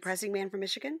with questions. the depressing man from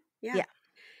Michigan? Yeah.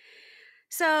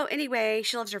 So anyway,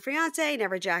 she loves her fiance,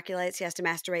 never ejaculates. He has to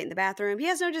masturbate in the bathroom. He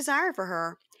has no desire for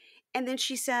her. And then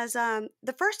she says,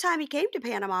 the first time he came to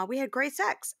Panama, we had great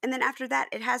sex. And then after that,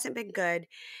 it hasn't been good.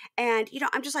 And,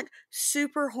 I'm just like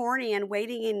super horny and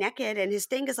waiting and naked. And his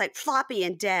thing is like floppy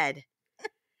and dead.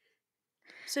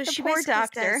 So The she poor basically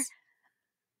doctor. says,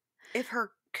 if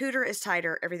her cooter is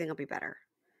tighter, everything will be better.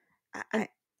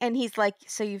 And he's like,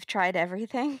 so you've tried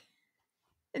everything?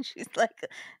 And she's like,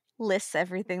 lists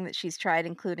everything that she's tried,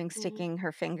 including sticking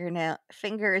her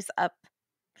fingers up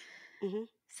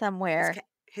somewhere.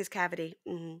 His cavity.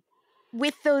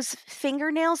 With those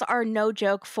fingernails are no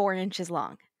joke 4 inches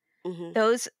long.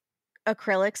 Those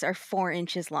acrylics are 4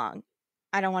 inches long.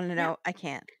 I don't want to know. I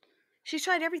can't. She's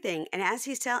tried everything. And as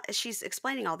she's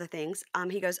explaining all the things,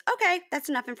 he goes, okay, that's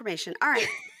enough information. All right.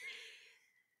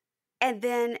 And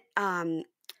then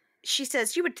she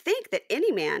says, you would think that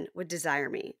any man would desire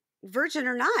me, virgin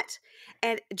or not.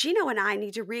 And Gino and I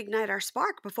need to reignite our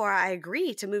spark before I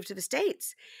agree to move to the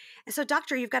States. And so,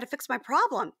 doctor, you've got to fix my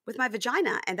problem with my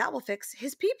vagina, and that will fix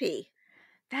his pee-pee.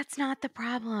 That's not the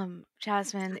problem,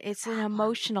 Jasmine. It's an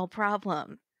emotional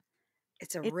problem.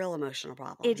 It's a real emotional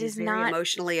problem. He's very not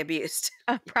emotionally abused.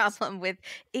 A problem with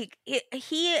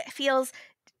he feels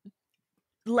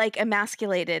like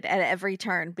emasculated at every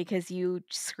turn because you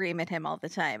scream at him all the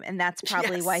time, and that's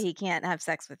probably why he can't have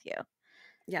sex with you.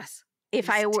 Yes. If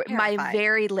I were my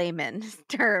very layman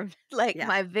term,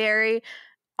 my very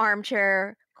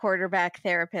armchair quarterback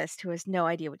therapist who has no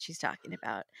idea what she's talking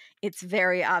about, it's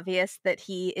very obvious that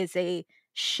he is a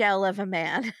shell of a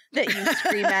man that you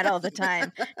scream at all the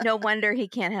time. No wonder he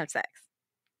can't have sex.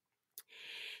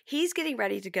 He's getting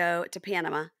ready to go to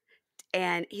Panama,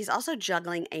 and he's also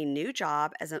juggling a new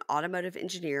job as an automotive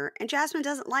engineer, and Jasmine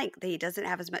doesn't like that he doesn't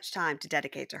have as much time to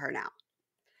dedicate to her now.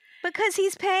 Because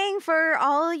he's paying for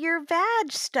all your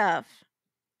vag stuff.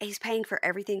 He's paying for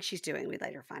everything she's doing, we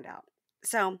later find out.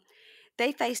 So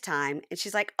they FaceTime, and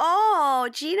she's like, oh,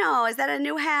 Gino, is that a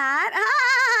new hat?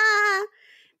 Ah!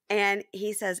 And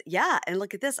he says, yeah, and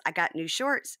look at this. I got new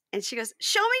shorts. And she goes,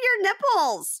 show me your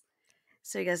nipples.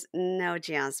 So he goes, no,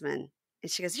 Jasmine.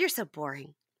 And she goes, you're so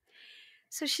boring.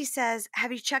 So she says,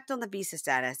 have you checked on the visa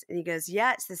status? And he goes,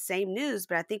 yeah, it's the same news,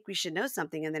 but I think we should know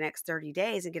something in the next 30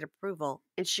 days and get approval.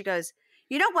 And she goes,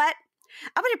 you know what?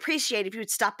 I would appreciate if you would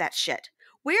stop that shit.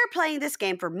 We are playing this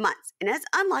game for months, and it's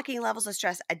unlocking levels of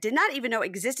stress I did not even know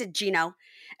existed, Gino.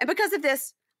 And because of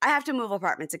this, I have to move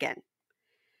apartments again.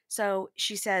 So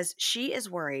she says she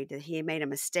is worried that he made a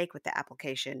mistake with the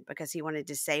application because he wanted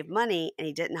to save money and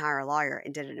he didn't hire a lawyer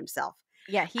and did it himself.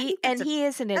 Yeah, he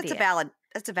is an idiot.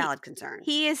 That's a valid concern.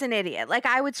 He is an idiot. Like,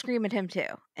 I would scream at him too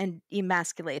and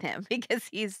emasculate him because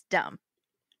he's dumb.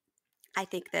 I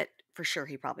think that for sure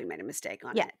he probably made a mistake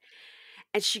on it.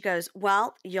 And she goes,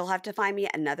 well, you'll have to find me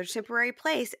another temporary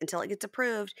place until it gets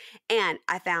approved. And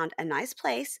I found a nice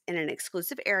place in an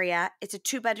exclusive area. It's a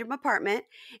 2-bedroom apartment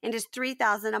and it's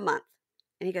 $3,000 a month.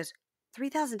 And he goes,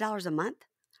 $3,000 a month?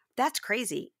 That's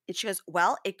crazy. And she goes,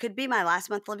 well, it could be my last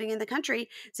month living in the country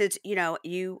since,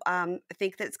 you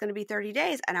think that it's going to be 30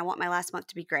 days and I want my last month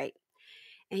to be great.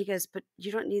 And he goes, but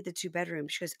you don't need the 2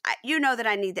 bedrooms. She goes, you know that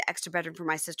I need the extra bedroom for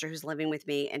my sister who's living with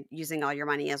me and using all your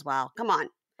money as well. Come on.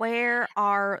 Where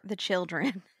are the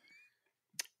children?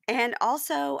 And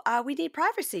also, we need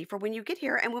privacy for when you get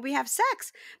here and when we have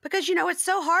sex because, it's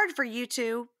so hard for you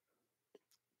to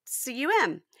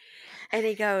cum. And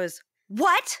he goes,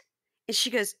 what? And she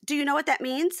goes, do you know what that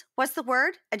means? What's the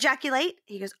word? Ejaculate?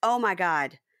 He goes, oh my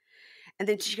God. And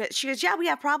then she goes, yeah, we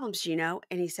have problems, And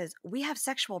he says, we have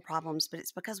sexual problems, but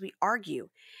it's because we argue.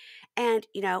 And,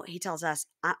 he tells us,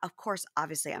 of course,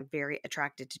 obviously, I'm very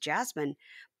attracted to Jasmine,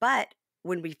 but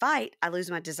when we fight, I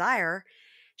lose my desire.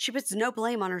 She puts no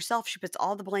blame on herself. She puts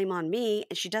all the blame on me,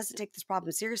 and she doesn't take this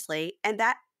problem seriously. And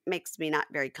that makes me not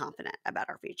very confident about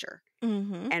our future.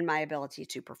 and my ability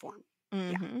to perform. Yeah.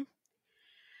 Mm-hmm.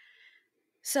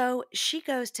 So she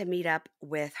goes to meet up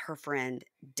with her friend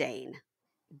Dane.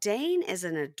 Dane is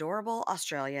an adorable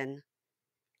Australian.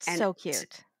 And So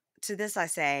cute. to this I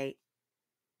say,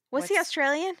 Was he what's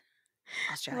Australian?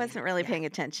 I Australian? wasn't really Yeah. paying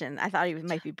attention. I thought he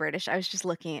might be British. I was just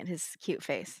looking at his cute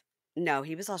face No,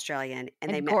 he was Australian,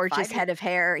 and they and met gorgeous head of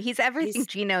hair. He's everything He's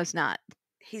Gino's not.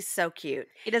 he's so cute.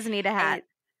 He doesn't need a hat. And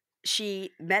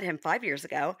she met him 5 years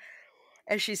ago,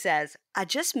 and she says, "I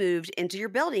just moved into your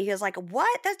building." He was like,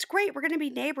 "What? That's great. We're going to be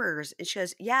neighbors." And she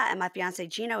goes, "Yeah, and my fiance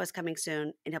Gino is coming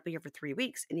soon, and he'll be here for 3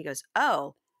 weeks." And he goes,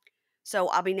 "Oh, so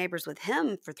I'll be neighbors with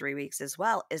him for 3 weeks as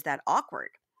well. Is that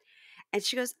awkward?" And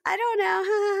she goes, "I don't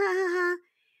know."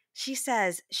 She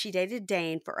says she dated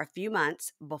Dane for a few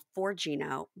months before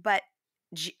Gino, but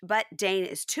Dane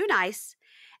is too nice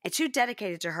and too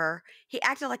dedicated to her. He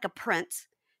acted like a prince.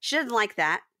 She doesn't like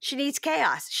that. She needs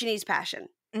chaos. She needs passion.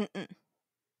 Mm-mm.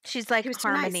 She's He like was too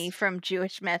Harmony nice. from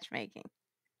Jewish Matchmaking.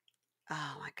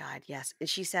 Oh my God, yes. And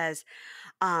she says,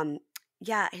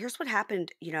 yeah, here's what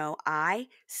happened. I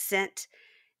sent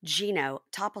Gino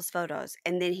topless photos,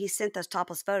 and then he sent those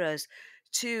topless photos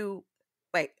to,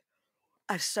 wait,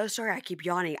 I'm so sorry. I keep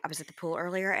yawning. I was at the pool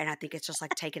earlier, and I think it's just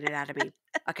like taking it out of me.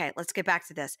 Okay, let's get back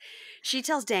to this. She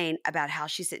tells Dane about how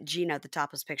she sent Gino the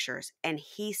topless pictures, and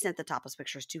he sent the topless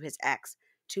pictures to his ex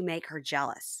to make her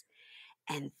jealous.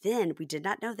 And then, we did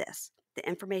not know this, the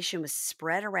information was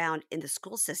spread around in the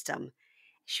school system.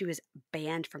 She was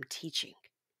banned from teaching.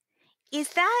 Is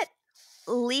that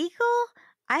legal?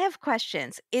 I have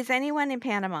questions. Is anyone in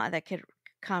Panama that could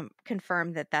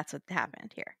confirm that that's what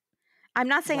happened here? I'm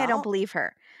not saying I don't Well, believe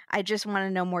her. I just want to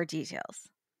know more details.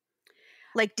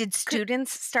 Like, did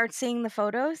students start seeing the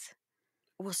photos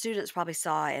well, students probably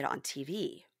saw it on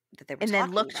TV that they were and then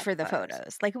talking looked about for the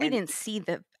photos? Like, we And didn't see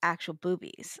the actual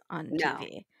boobies on no,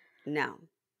 TV. no.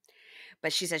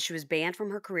 But she said she was banned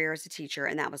from her career as a teacher,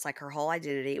 and that was like her whole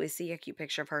identity. We see a cute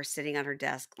picture of her sitting on her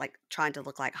desk, like trying to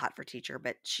look like hot for teacher,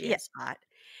 but she Yeah. is hot.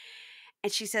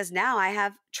 And she says, now I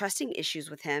have trusting issues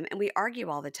with him, and we argue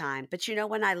all the time. But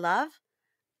when I love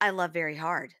very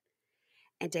hard.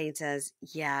 And Dane says,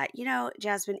 yeah,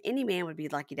 Jasmine, any man would be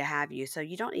lucky to have you, so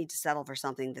you don't need to settle for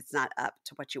something that's not up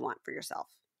to what you want for yourself.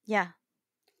 Yeah.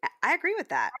 I agree with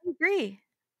that. I agree.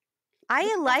 That's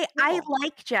I cool.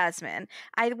 like Jasmine.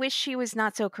 I wish she was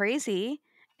not so crazy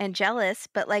and jealous,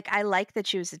 but like I like that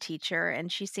she was a teacher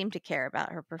and she seemed to care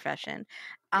about her profession.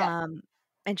 Yeah.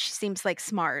 And she seems like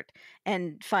smart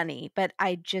and funny, but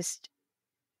I just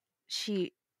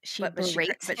she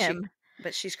berates him.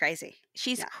 But she's crazy.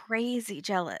 She's Yeah. crazy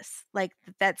jealous. Like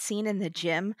that scene in the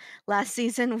gym last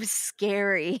season was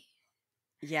scary.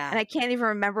 Yeah. And I can't even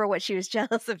remember what she was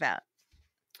jealous about.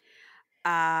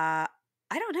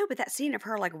 I don't know, but that scene of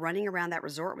her like running around that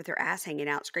resort with her ass hanging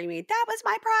out, screaming, "That was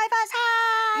my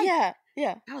privacy!"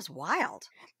 Yeah. That was wild.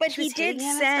 But She he was hitting did him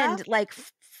and send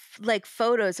stuff? like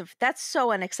photos of that's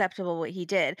so unacceptable what he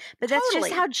did. But that's just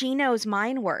Totally. how Gino's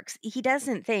mind works. He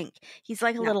doesn't think. He's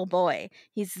like a No. little boy.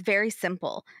 He's very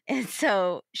simple. And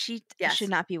so she Yes. should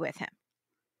not be with him.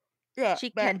 Yeah. She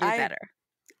can do better.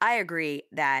 I agree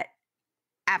that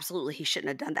absolutely he shouldn't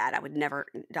have done that. I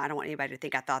don't want anybody to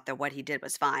think I thought that what he did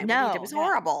was fine. What he did was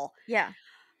horrible. Yeah.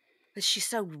 But she's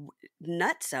so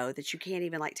nutso that you can't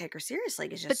even like take her seriously.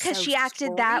 It's just Because so she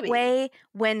acted that screaming. way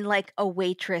when like a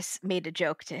waitress made a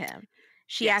joke to him.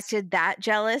 She acted that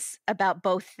jealous about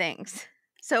both things.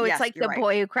 So it's Yes, like you're the right.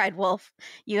 boy who cried wolf.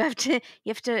 You have to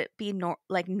be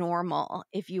normal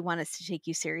if you want us to take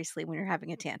you seriously when you're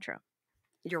having a tantrum.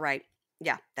 You're right.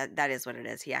 Yeah, that is what it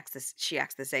is. She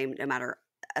acts the same no matter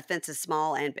offense is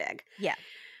small and big. Yeah.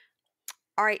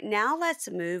 All right, now let's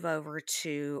move over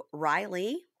to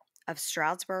Riley of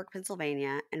Stroudsburg,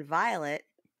 Pennsylvania, and Violet,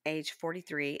 age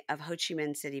 43, of Ho Chi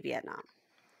Minh City, Vietnam.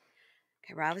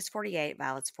 Okay, Riley's 48,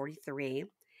 Violet's 43,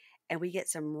 and we get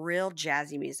some real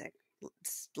jazzy music,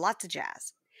 lots of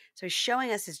jazz. So he's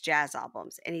showing us his jazz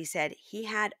albums, and he said he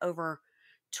had over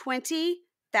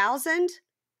 20,000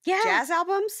 jazz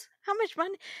albums. How much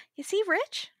money? Is he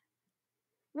rich?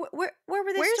 Where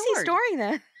were they Where stored? is he storing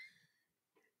them?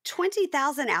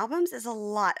 20,000 albums is a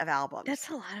lot of albums. That's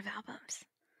a lot of albums.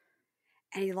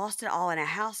 And he lost it all in a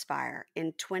house fire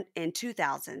in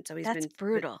 2000. So That's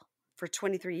brutal. For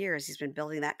 23 years, he's been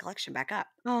building that collection back up.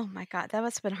 Oh my God, that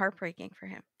must have been heartbreaking for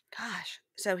him. Gosh.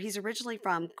 So he's originally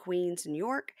from Queens, New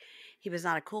York. He was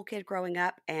not a cool kid growing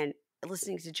up, and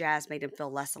listening to jazz made him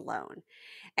feel less alone.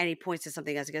 And he points to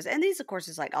something else. He goes, and these, of course,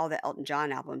 is like all the Elton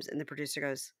John albums. And the producer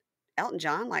goes, Elton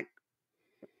John? Like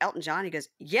Elton John? He goes,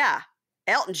 yeah,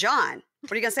 Elton John.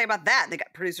 What are you going to say about that? And the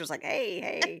producer's like,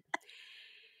 hey.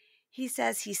 He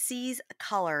says he sees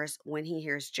colors when he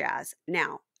hears jazz.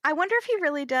 Now, I wonder if he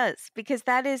really does, because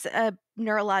that is a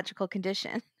neurological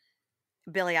condition.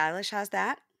 Billie Eilish has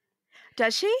that.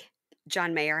 Does she?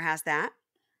 John Mayer has that.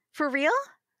 For real?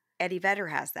 Eddie Vedder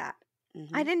has that.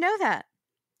 I didn't know that.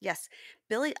 Yes.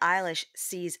 Billie Eilish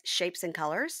sees shapes and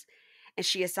colors, and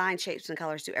she assigns shapes and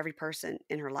colors to every person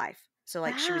in her life. So,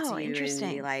 like, she would Wow, see you and be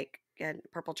interesting. like, a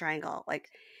purple triangle. Like,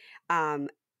 and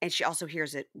she also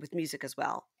hears it with music as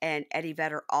well. And Eddie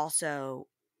Vedder also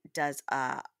does,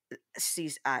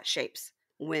 sees shapes.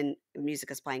 When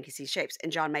music is playing, he sees shapes.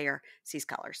 And John Mayer sees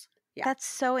colors. Yeah. That's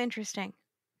so interesting.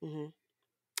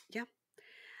 Yeah.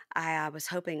 I was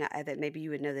hoping that maybe you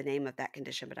would know the name of that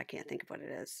condition, but I can't think of what it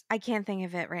is. I can't think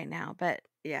of it right now, but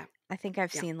Yeah. I think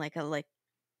I've Yeah. seen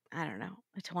I don't know,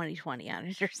 a 2020 on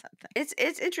it or something.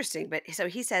 It's interesting, but so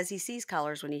he says he sees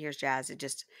colors when he hears jazz. It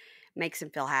just makes him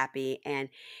feel happy, and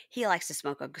he likes to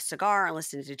smoke a cigar and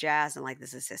listen to jazz, and like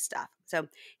this is his stuff. So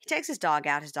he takes his dog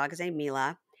out. His dog is named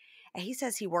Mila, and he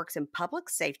says he works in public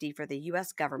safety for the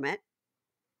U.S. government.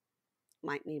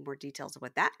 Might need more details of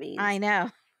what that means. I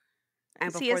know.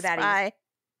 And Is he a before that, spy?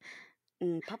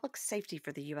 he's public safety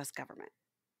for the U.S. government.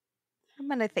 I'm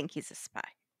going to think he's a spy.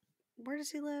 Where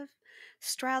does he live?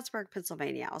 Stroudsburg,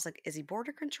 Pennsylvania. I was like, is he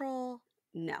border control?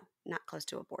 No, not close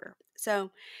to a border.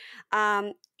 So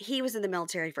he was in the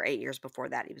military for 8 years before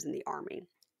that. He was in the Army.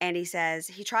 And he says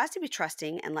he tries to be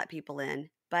trusting and let people in,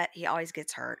 but he always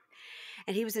gets hurt.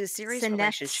 And he was in a serious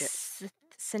relationship.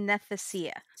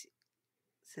 Synesthesia.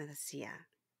 Synesthesia.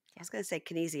 I was going to say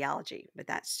kinesiology, but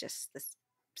that's just the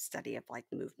study of like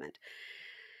movement.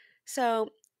 So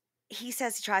he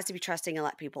says he tries to be trusting and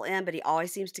let people in, but he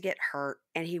always seems to get hurt.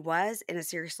 And he was in a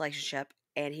serious relationship,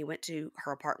 and he went to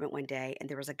her apartment one day, and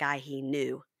there was a guy he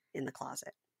knew in the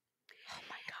closet. Oh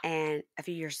my God. And a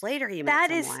few years later, he met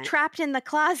That someone. is Trapped in the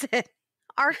Closet.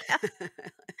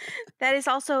 That is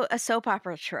also a soap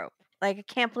opera trope. Like, I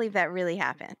can't believe that really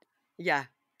happened. Yeah.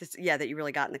 That you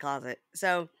really got in the closet.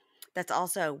 So that's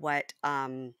also what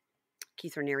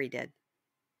Keith Raniere did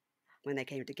when they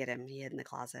came to get him. He hid in the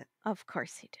closet. Of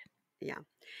course he did. Yeah.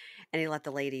 And he let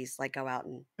the ladies like go out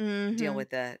and deal with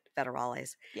the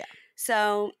federales. Yeah.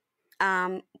 So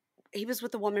he was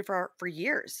with the woman for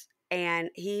years, and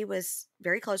he was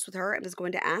very close with her and was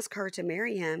going to ask her to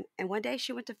marry him. And one day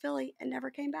she went to Philly and never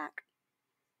came back.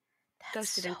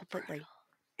 Ghosted him completely. Brutal.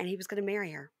 And he was going to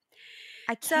marry her.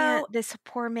 I can't. This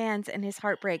poor man's and his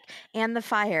heartbreak and the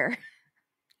fire.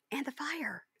 And the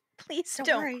fire. Please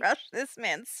don't crush this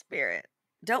man's spirit.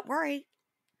 Don't worry.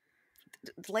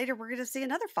 Later, we're going to see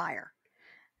another fire.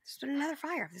 There's been another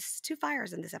fire. This is 2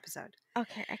 fires in this episode.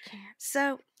 Okay, I can't.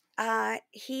 So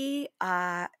he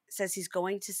says he's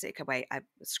going to see. Okay, wait, I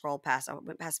scrolled past. I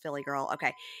went past Philly Girl.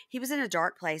 Okay, he was in a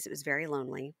dark place. It was very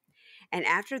lonely. And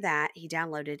after that, he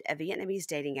downloaded a Vietnamese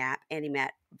dating app, and he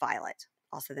met Violet,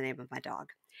 also the name of my dog.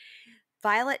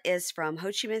 Violet is from Ho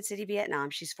Chi Minh City,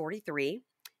 Vietnam. She's 43.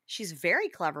 She's very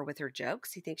clever with her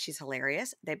jokes. He thinks she's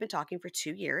hilarious. They've been talking for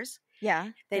 2 years. Yeah,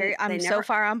 I'm so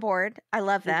far on board. I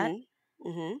love that.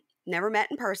 Never met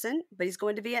in person, but he's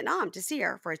going to Vietnam to see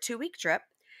her for a 2-week trip.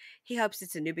 He hopes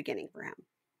it's a new beginning for him.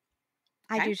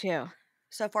 Okay? I do too.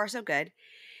 So far, so good.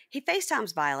 He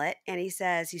FaceTimes Violet, and he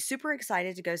says he's super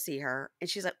excited to go see her. And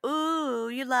she's like, ooh,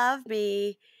 you love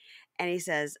me. And he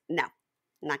says, no,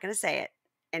 I'm not going to say it.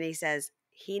 And he says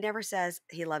he never says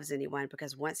he loves anyone,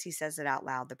 because once he says it out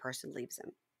loud, the person leaves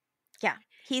him. Yeah.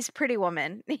 He's Pretty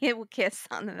Woman. He will kiss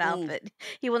on the mouth, but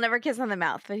he will never kiss on the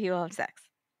mouth, but he will have sex.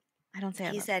 I don't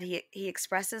say. He said he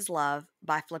expresses love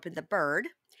by flipping the bird.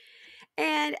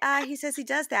 And he says he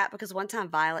does that because one time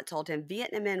Violet told him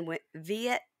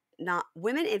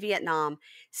women in Vietnam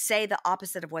say the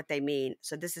opposite of what they mean.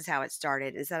 So this is how it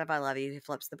started. Instead of I love you, he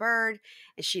flips the bird,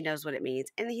 and she knows what it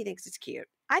means. And he thinks it's cute.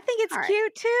 I think it's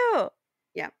cute too.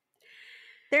 Yeah.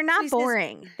 They're not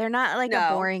boring. They're not like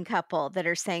a boring couple that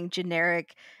are saying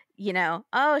generic,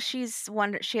 oh, she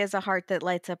has a heart that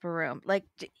lights up a room. Like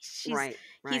right.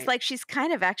 He's like, she's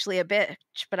kind of actually a bitch,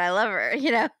 but I love her,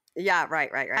 Yeah, right.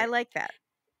 I like that.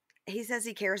 He says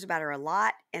he cares about her a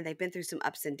lot, and they've been through some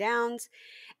ups and downs.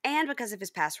 And because of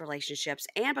his past relationships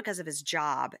and because of his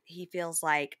job, he feels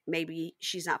like maybe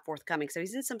she's not forthcoming. So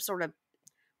he's in some sort of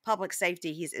public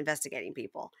safety. He's investigating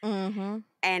people.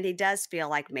 And he does feel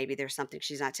like maybe there's something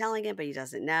she's not telling him, but he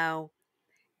doesn't know.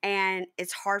 And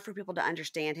it's hard for people to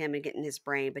understand him and get in his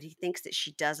brain, but he thinks that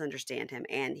she does understand him,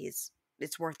 and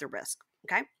it's worth the risk.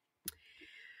 Okay.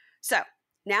 So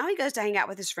now he goes to hang out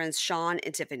with his friends Sean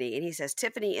and Tiffany, and he says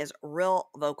Tiffany is real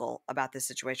vocal about this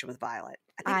situation with Violet.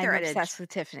 I'm obsessed with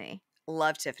Tiffany.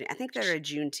 Love Tiffany. I think they're a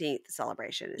Juneteenth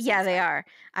celebration. Yeah, they are.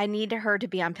 I need her to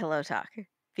be on Pillow Talk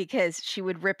because she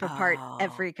would rip apart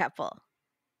every couple.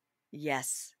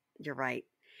 Yes, you're right.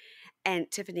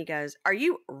 And Tiffany goes, "Are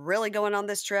you really going on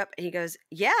this trip?" And he goes,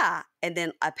 "Yeah." And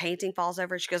then a painting falls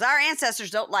over. She goes, "Our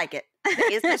ancestors don't like it.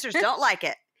 The ancestors don't like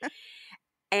it."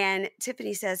 And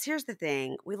Tiffany says, "Here's the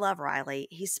thing. We love Riley.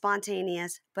 He's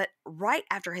spontaneous." But right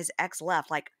after his ex left,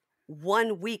 like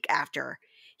 1 week after,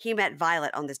 he met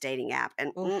Violet on this dating app.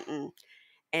 And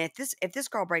and if this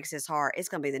girl breaks his heart, it's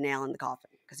going to be the nail in the coffin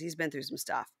because he's been through some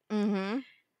stuff. Mm-hmm.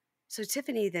 So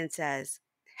Tiffany then says,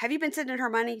 "Have you been sending her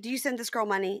money? Do you send this girl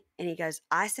money?" And he goes,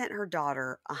 "I sent her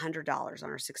daughter $100 on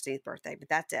her 16th birthday, but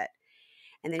that's it."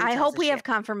 And then I hope we have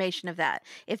confirmation of that.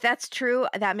 If that's true,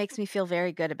 that makes me feel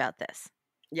very good about this.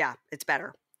 Yeah, it's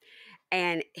better.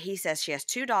 And he says she has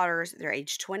 2 daughters. They're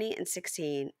aged 20 and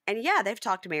 16. And yeah, they've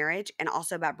talked marriage and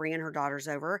also about bringing her daughters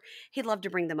over. He'd love to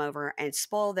bring them over and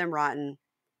spoil them rotten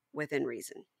within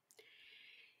reason.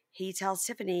 He tells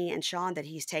Tiffany and Sean that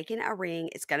he's taking a ring.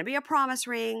 It's going to be a promise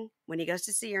ring when he goes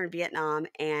to see her in Vietnam.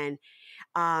 And,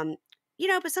 but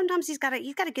sometimes he's got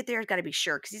to get there. He's got to be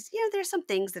sure. Cause there's some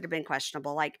things that have been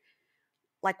questionable. Like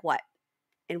what?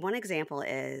 And one example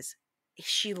is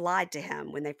she lied to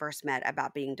him when they first met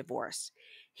about being divorced.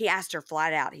 He asked her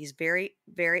flat out. He's very,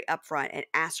 very upfront and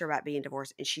asked her about being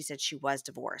divorced. And she said she was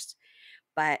divorced,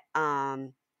 but,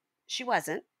 she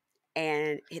wasn't.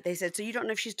 And they said, "So you don't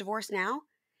know if she's divorced now?"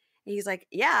 And he's like,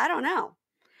 "Yeah, I don't know."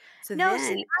 So no,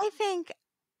 then, see, I think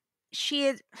she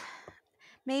had,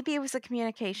 maybe it was a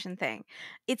communication thing.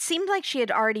 It seemed like she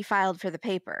had already filed for the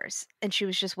papers and she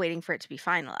was just waiting for it to be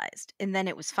finalized. And then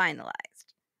it was finalized.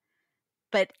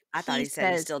 But I thought he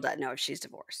said he still doesn't know if she's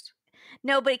divorced.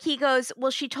 No, but he goes,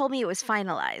 "Well, she told me it was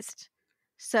finalized."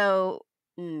 So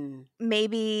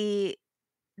maybe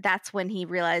that's when he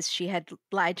realized she had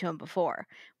lied to him before,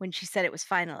 when she said it was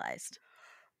finalized.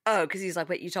 Oh, because he's like,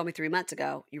 "But you told me 3 months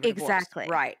ago you were exactly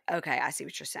divorced." Right. Okay, I see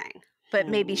what you're saying. But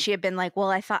maybe she had been like, "Well,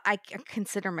 I thought I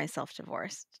consider myself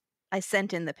divorced. I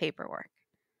sent in the paperwork."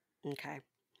 Okay.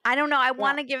 I don't know. I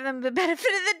want to give them the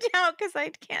benefit of the doubt because I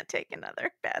can't take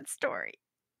another bad story.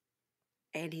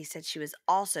 And he said she was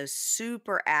also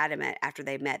super adamant after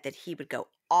they met that he would go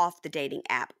off the dating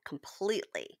app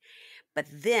completely. But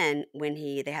then when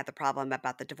they had the problem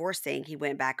about the divorce thing, he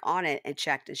went back on it and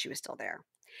checked and she was still there.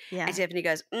 Yeah. And Tiffany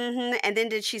goes, "Mm-hmm." And then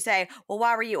did she say, "Well,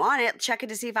 why were you on it? Checking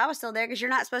to see if I was still there because you're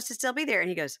not supposed to still be there." And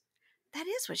he goes, "That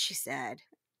is what she said."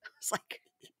 It's like,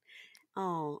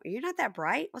 oh, you're not that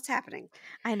bright? What's happening?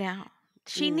 I know.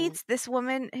 She needs, this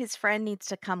woman, his friend, needs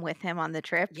to come with him on the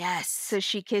trip. Yes. So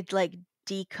she could like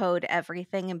decode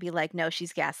everything and be like, "No,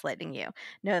 she's gaslighting you.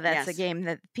 No, that's a game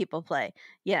that people play."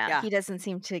 Yeah, he doesn't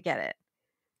seem to get it.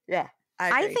 Yeah.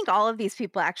 I think all of these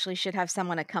people actually should have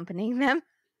someone accompanying them.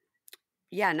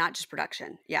 Yeah, not just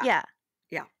production. Yeah. Yeah.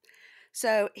 Yeah.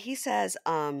 So he says,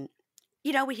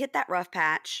 we hit that rough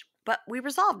patch, but we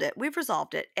resolved it. We've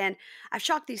resolved it. And I've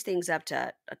chalked these things up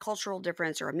to a cultural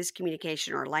difference or a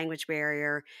miscommunication or a language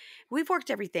barrier. We've worked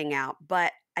everything out,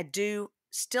 but I do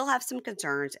still have some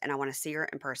concerns and I want to see her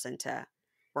in person to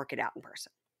work it out in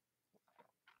person.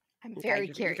 I'm very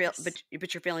curious. But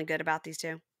you're feeling good about these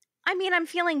two? I mean, I'm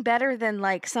feeling better than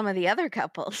like some of the other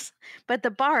couples, but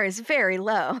the bar is very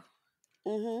low.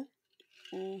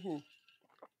 Mm-hmm. Mm-hmm.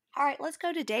 All right, let's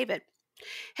go to David.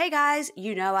 "Hey guys,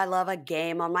 I love a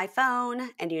game on my phone,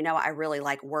 and I really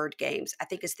like word games. I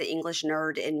think it's the English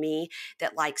nerd in me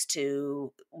that likes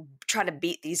to try to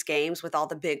beat these games with all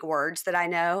the big words that I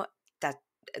know.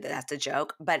 That's a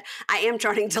joke, but I am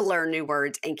trying to learn new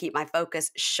words and keep my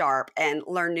focus sharp and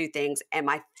learn new things. And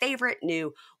my favorite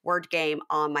new word game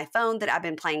on my phone that I've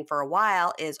been playing for a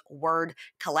while is Word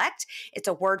Collect. It's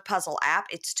a word puzzle app.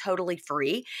 It's totally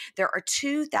free. There are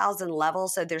 2,000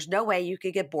 levels, so there's no way you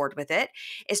could get bored with it.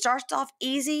 It starts off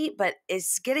easy, but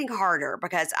it's getting harder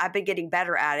because I've been getting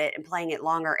better at it and playing it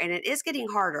longer, and it is getting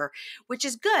harder, which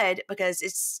is good because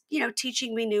it's,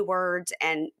 teaching me new words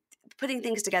and putting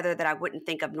things together that I wouldn't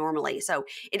think of normally. So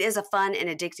it is a fun and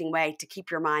addicting way to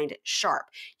keep your mind sharp.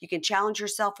 You can challenge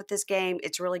yourself with this game.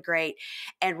 It's really great.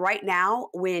 And right now,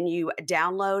 when you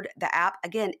download the app,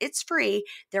 again, it's free.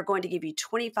 They're going to give you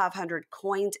 2,500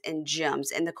 coins and gems.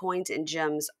 And the coins and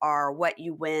gems are what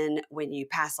you win when you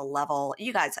pass a level.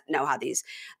 You guys know how these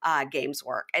games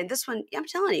work. And this one, I'm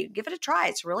telling you, give it a try.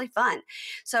 It's really fun.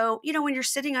 So, when you're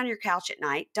sitting on your couch at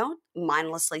night, don't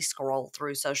mindlessly scroll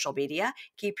through social media.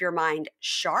 Keep your mind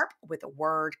sharp with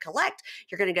Word Collect.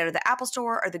 You're going to go to the Apple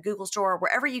Store or the Google Store,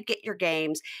 wherever you get your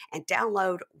games, and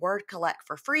download Word Collect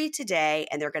for free today.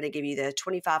 And they're going to give you the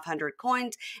 2,500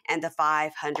 coins and the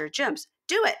 500 gems.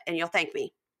 Do it, and you'll thank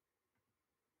me.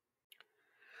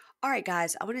 All right,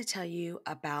 guys, I want to tell you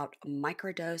about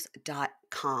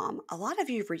microdose.com. A lot of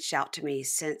you have reached out to me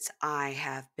since I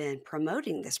have been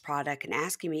promoting this product and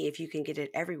asking me if you can get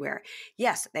it everywhere.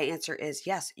 Yes, the answer is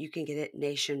yes, you can get it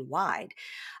nationwide.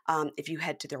 If you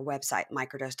head to their website,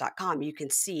 microdose.com, you can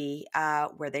see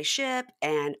where they ship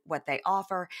and what they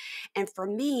offer. And for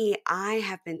me, I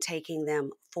have been taking them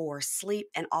for sleep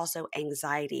and also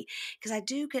anxiety because I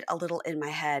do get a little in my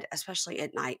head, especially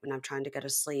at night when I'm trying to go to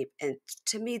sleep. And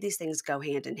to me, these things go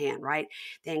hand in hand, right?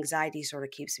 The anxiety sort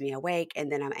of keeps me awake,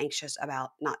 and then I'm anxious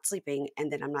about not sleeping,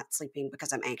 and then I'm not sleeping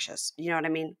because I'm anxious. You know what I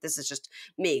mean? This is just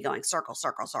me going circle,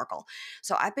 circle, circle.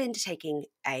 So I've been taking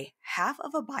a half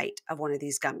of a bite of one of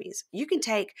these gummies. You can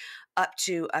take up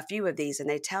to a few of these, and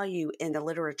they tell you in the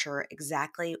literature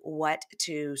exactly what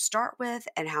to start with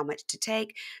and how much to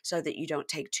take so that you don't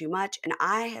take too much. And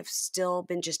I have still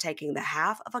been just taking the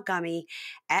half of a gummy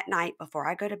at night before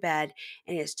I go to bed,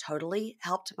 and it's totally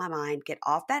helped my mind get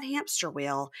off that hamster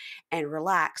wheel and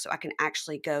relax so I can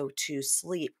actually go to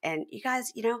sleep. And you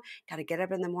guys, got to get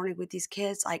up in the morning with these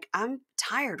kids. Like, I'm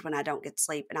tired when I don't get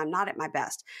sleep and I'm not at my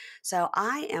best. So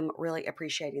I am really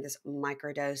appreciating this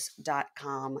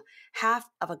microdose.com half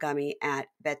of a gummy at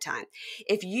bedtime.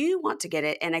 If you want to get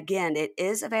it, and again, it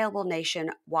is available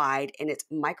nationwide and it's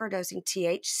microdosing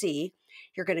THC,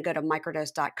 you're going to go to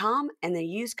microdose.com and then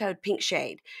use code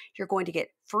PINKSHADE. You're going to get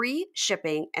free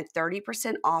shipping and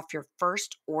 30% off your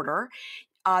first order.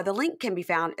 The link can be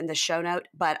found in the show note,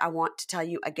 but I want to tell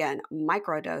you again,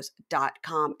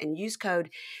 microdose.com and use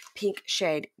code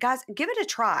PINKSHADE. Guys, give it a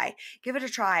try. Give it a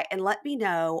try and let me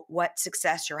know what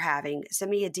success you're having.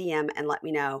 Send me a DM and let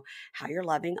me know how you're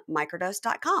loving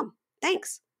microdose.com.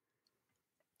 Thanks.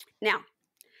 Now,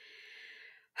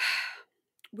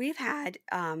 we've had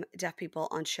deaf people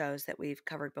on shows that we've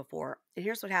covered before, and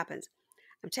here's what happens.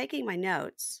 I'm taking my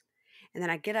notes, and then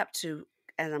I get up to,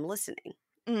 and I'm listening.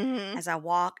 Mm-hmm. As I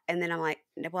walk, and then I'm like,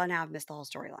 well, now I've missed the whole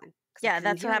storyline. Yeah,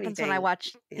 that's what happens when I watch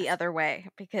the other way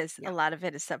because Yeah. a lot of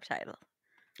it is subtitled.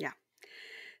 Yeah. It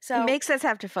So makes us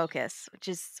have to focus, which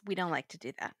is, we don't like to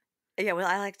do that. yeah, well,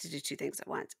 I like to do two things at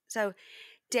once. So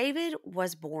David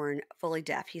was born fully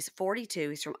deaf. He's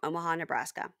 42. He's from Omaha,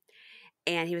 Nebraska.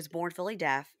 And he was born fully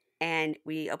deaf. And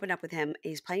we opened up with him.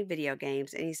 He's playing video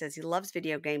games. And he says he loves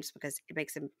video games because it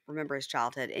makes him remember his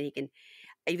childhood. And he can,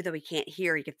 even though he can't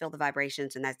hear, he can feel the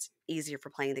vibrations. And that's easier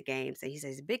for playing the games. And he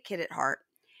says he's a big kid at heart.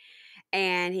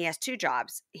 And he has two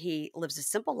jobs. He lives a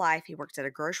simple life. He works at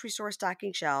a grocery store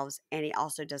stocking shelves, and he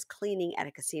also does cleaning at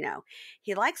a casino.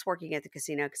 He likes working at the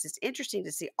casino because it's interesting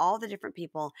to see all the different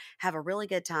people have a really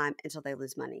good time until they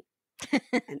lose money.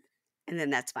 and then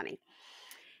that's funny.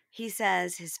 He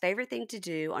says his favorite thing to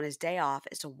do on his day off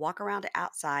is to walk around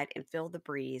outside and feel the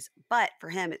breeze. But for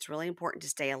him, it's really important to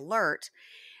stay alert.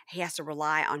 He has to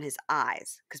rely on his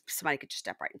eyes because somebody could just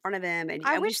step right in front of him. And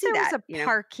I we wish see there was that, a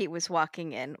park he was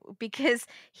walking in because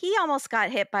he almost got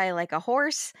hit by like a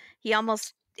horse. He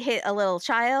almost hit a little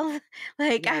child.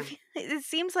 Like, Yeah. it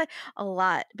seems like a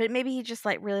lot, but maybe he just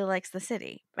like really likes the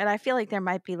city. But I feel like there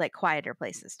might be like quieter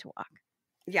places to walk.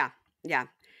 Yeah. Yeah.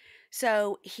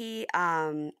 So he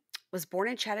was born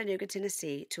in Chattanooga,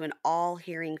 Tennessee, to an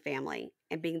all-hearing family.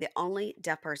 And being the only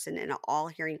deaf person in an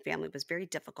all-hearing family was very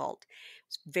difficult. It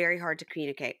was very hard to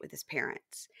communicate with his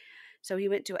parents. So he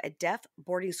went to a deaf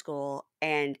boarding school,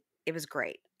 and it was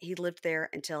great. He lived there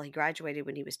until he graduated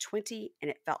when he was 20,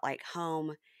 and it felt like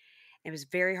home. It was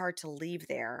very hard to leave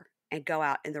there and go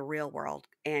out in the real world.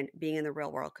 And being in the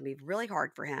real world can be really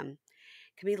hard for him,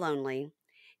 can be lonely.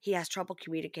 He has trouble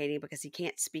communicating because he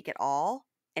can't speak at all,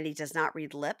 and he does not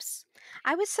read lips.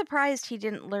 I was surprised he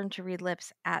didn't learn to read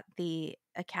lips at the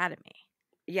academy.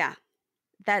 Yeah.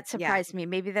 That surprised me.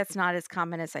 Maybe that's not as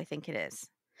common as I think it is.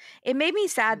 It made me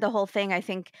sad, the whole thing. I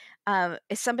think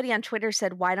somebody on Twitter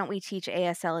said, why don't we teach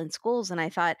ASL in schools? And I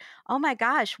thought, oh my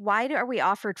gosh, why are we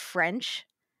offered French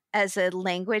as a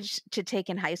language to take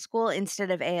in high school instead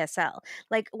of ASL?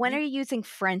 Like, when are you using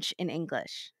French in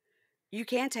English? You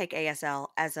can take ASL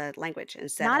as a language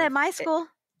instead Not of at my school.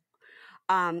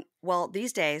 Well,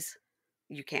 these days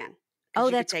you can. Oh,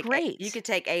 you that's could take great. You could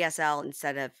take ASL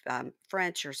instead of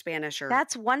French or Spanish or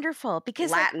That's wonderful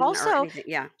because Latin also, or anything.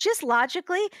 Yeah. just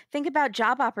logically, think about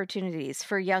job opportunities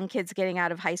for young kids getting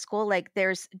out of high school. Like,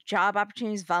 there's job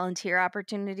opportunities, volunteer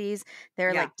opportunities. There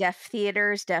are like deaf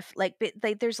theaters, like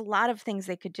there's a lot of things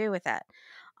they could do with that.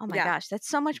 Oh my gosh, that's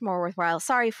so much more worthwhile.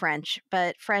 Sorry, French,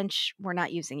 but French, we're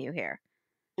not using you here.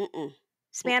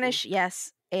 Spanish,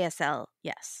 yes. ASL,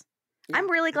 yes. Yeah,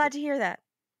 I'm really glad to hear that.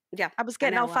 Yeah. I was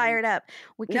getting all fired up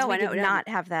because we did not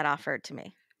have that offered to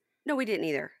me. No, we didn't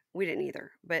either.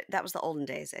 But that was the olden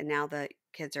days, and now the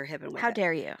kids are hip and with it. How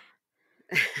dare you?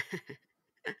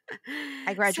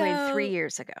 I graduated 3 So,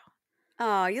 years ago.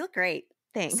 oh, you look great.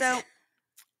 Thanks. So,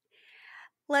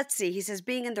 let's see. He says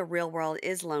being in the real world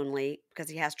is lonely because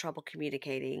he has trouble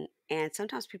communicating. And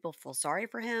sometimes people feel sorry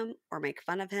for him or make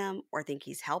fun of him or think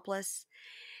he's helpless.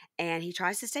 And he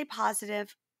tries to stay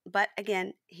positive, but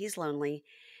again, he's lonely.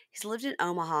 He's lived in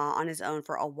Omaha on his own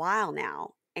for a while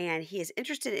now, and he is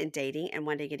interested in dating and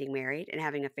one day getting married and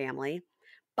having a family.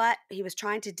 But he was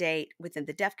trying to date within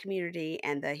the deaf community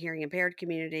and the hearing impaired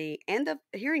community and the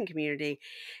hearing community,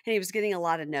 and he was getting a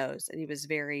lot of no's, and he was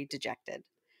very dejected.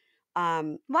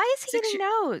 Um, Why is he six, getting ye-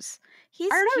 no's? I He's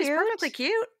don't know. He's perfectly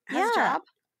cute. cute. Has a Yeah. job.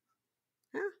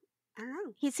 Huh, I don't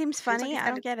know. He seems Seems like funny. he's I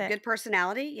got don't get a it. good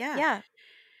personality. Yeah. Yeah.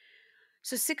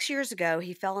 So 6 years ago,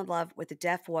 he fell in love with a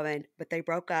deaf woman, but they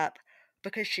broke up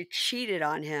because she cheated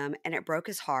on him, and it broke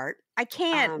his heart. I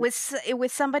can't. Um,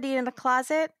 With somebody in the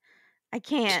closet, I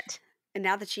can't. and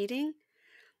now the cheating,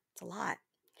 it's a lot.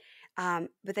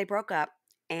 But they broke up,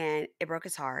 and it broke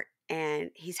his heart.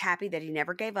 And he's happy that he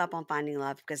never gave up on finding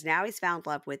love because now he's found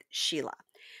love with Sheila.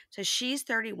 So she's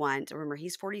 31. So remember,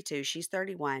 he's 42. She's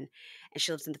 31, and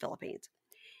she lives in the Philippines.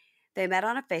 They met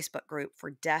on a Facebook group for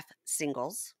deaf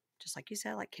singles, just like you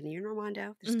said, like Kenny and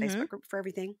Armando. There's a Mm-hmm. Facebook group for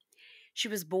everything. She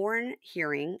was born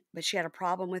hearing, but she had a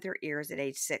problem with her ears at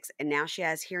age 6, and now she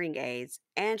has hearing aids,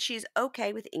 and she's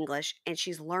okay with English, and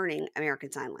she's learning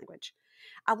American Sign Language.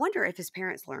 I wonder if his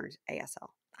parents learned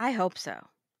ASL. I hope so.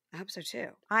 I hope so too.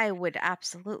 I would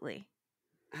absolutely.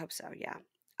 I hope so, yeah.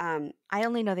 Um, I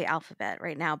only know the alphabet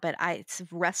right now, but it's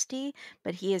rusty,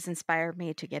 but he has inspired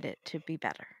me to get it to be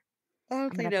better. I I'm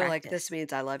only going to know like this practice.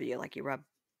 means I love you, like you rub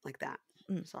like that.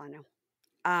 Mm. That's all I know.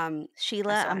 Um,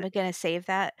 Sheila, so I'm going to save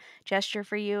that gesture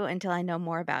for you until I know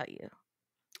more about you.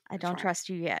 I that's don't right. trust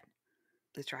you yet.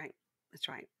 That's right. That's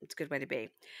right. It's a good way to be.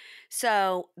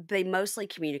 So they mostly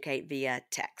communicate via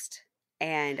text.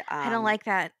 And I don't like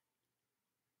that.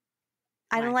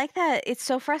 I don't why? like that. It's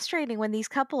so frustrating when these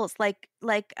couples like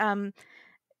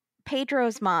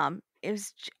Pedro's mom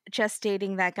is just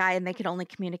dating that guy and they could only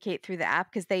communicate through the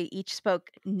app because they each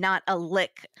spoke not a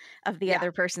lick of the Yeah.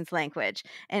 other person's language.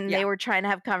 And they Yeah. were trying to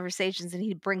have conversations and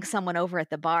he'd bring someone over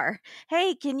at the bar.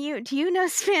 Hey, do you know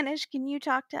Spanish? Can you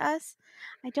talk to us?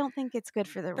 I don't think it's good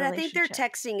for the But I think they're relationship.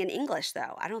 texting in English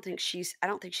though. I don't think she's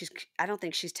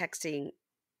texting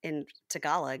in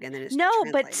Tagalog and then it's No,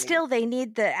 but translating. still they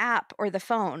need the app or the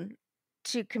phone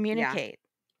to Yeah. communicate.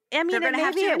 I They're mean, going to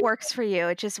have maybe to it anyway. works for you.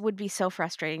 It just would be so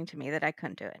frustrating to me that I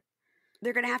couldn't do it.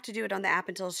 They're going to have to do it on the app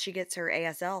until she gets her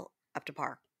ASL up to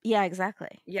par. Yeah,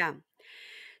 exactly. Yeah.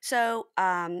 So,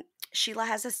 Sheila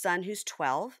has a son who's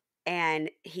 12 and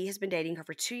he has been dating her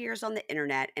for 2 years on the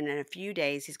internet, and in a few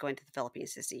days he's going to the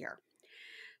Philippines to see her.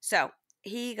 So,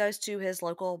 he goes to his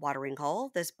local watering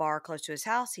hole, this bar close to his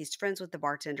house. He's friends with the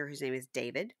bartender whose name is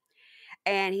David,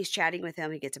 and he's chatting with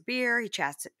him. He gets a beer. He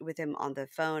chats with him on the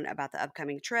phone about the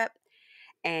upcoming trip.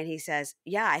 And he says,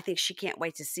 "Yeah, I think she can't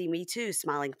wait to see me too."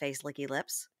 Smiling face, licky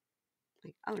lips.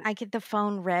 Like, oh no. I get the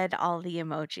phone read all the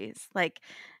emojis, like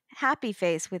happy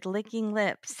face with licking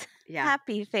lips, Yeah.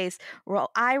 happy face,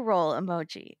 eye roll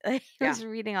emoji. Like, I Yeah. was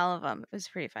reading all of them. It was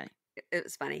pretty funny. It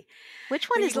was funny. Which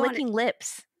one When you is go on, licking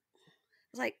lips?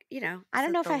 it's like, I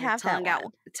don't know the if I little have that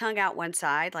one. tongue out one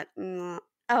side, like, Oh,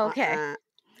 okay.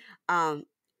 um,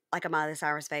 like a Miley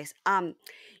Cyrus face.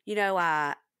 You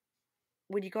know,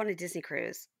 when you go on a Disney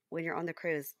cruise, when you're on the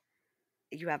cruise,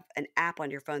 you have an app on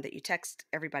your phone that you text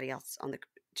everybody else on the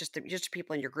just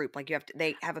people in your group. Like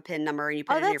they have a PIN number and you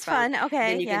put Oh, it in your that's phone. fun.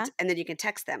 Okay, yeah. And then you can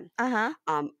text them Uh-huh.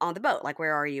 on the boat, like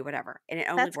where are you, whatever. And it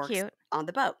only That's works cute. on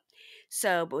the boat.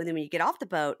 So, but then when you get off the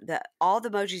boat, all the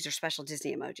emojis are special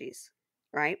Disney emojis,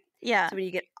 right? Yeah. So when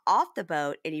you get off the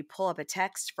boat and you pull up a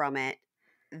text from it,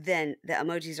 then the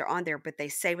emojis are on there, but they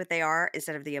say what they are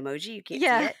instead of the emoji. You can't see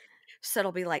Yeah. it. So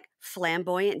it'll be like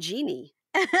flamboyant genie.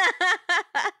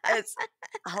 It's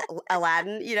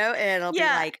Aladdin, and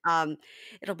Yeah.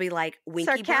 it'll be like winky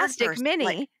Sarcastic bird person. Minnie.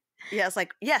 Like, yeah, it's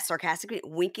like, yes, sarcastic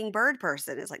winking bird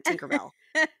person. It's like Tinkerbell.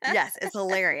 Yes, it's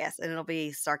hilarious. And it'll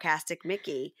be sarcastic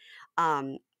Mickey,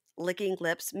 licking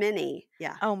lips Minnie.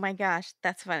 Yeah, Oh my gosh,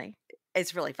 that's funny.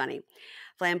 it's really funny.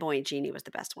 Flamboyant genie was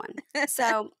the best one.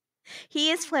 So He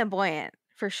is flamboyant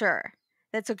for sure.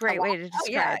 That's a great way to oh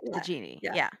yeah, describe the genie.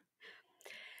 yeah. Yeah.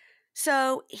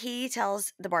 So he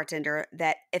tells the bartender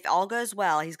that if all goes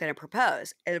well, he's going to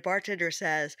propose. And the bartender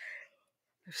says,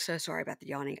 "I'm so sorry about the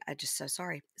yawning. I'm just so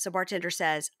sorry." So bartender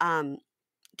says,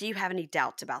 "Do you have any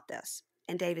doubts about this?"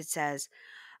 And David says,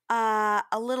 "A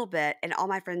little bit. And all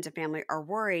my friends and family are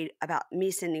worried about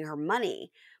me sending her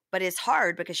money. But it's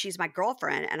hard because she's my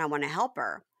girlfriend and I want to help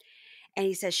her." And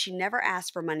he says she never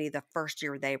asked for money the first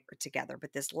year they were together.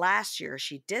 But this last year,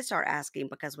 she did start asking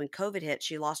because when COVID hit,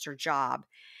 she lost her job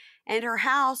and her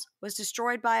house was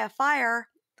destroyed by a fire.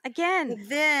 Again. And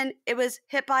then it was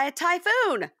hit by a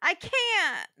typhoon. I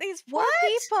can't. These poor What?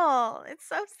 people. It's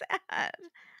so sad.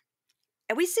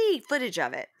 And we see footage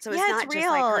of it. So Yeah, it's it's not just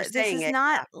like real. her This saying is it.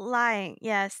 not lying.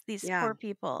 Yes, these Yeah. poor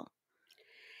people.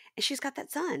 And she's got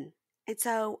that son. And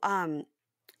so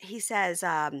he says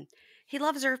he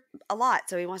loves her a lot,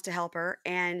 so he wants to help her.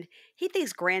 And he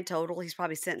thinks grand total he's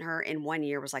probably sent her in 1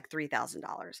 year was like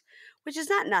 $3,000, which is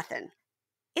not nothing.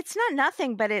 It's not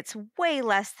nothing, but it's way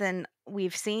less than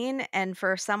we've seen. And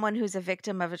for someone who's a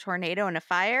victim of a tornado and a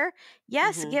fire,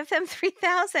 yes, give them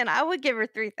 3,000. I would give her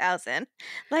 3,000.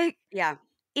 Like, Yeah.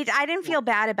 I didn't feel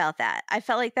bad about that. I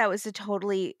felt like that was a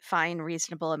totally fine,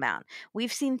 reasonable amount.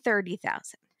 We've seen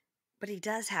 30,000. But he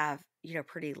does have,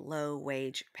 pretty low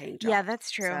wage paying jobs. Yeah,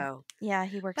 that's true. So, yeah,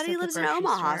 he works but at he the lives in grocery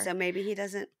Omaha, store. so maybe he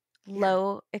doesn't.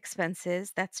 Low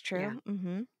expenses. That's true.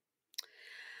 Yeah.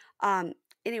 Mm-hmm.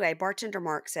 Anyway, bartender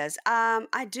Mark says,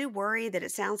 I do worry that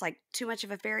it sounds like too much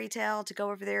of a fairy tale to go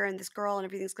over there and this girl and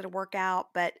everything's going to work out.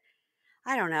 But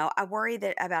I don't know. I worry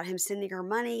that about him sending her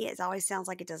money. It always sounds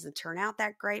like it doesn't turn out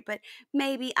that great. But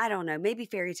maybe, I don't know. Maybe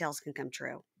fairy tales can come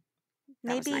true.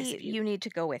 That was Maybe nice of you. you need to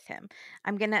go with him.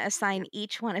 I'm going to assign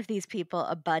each one of these people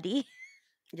a buddy.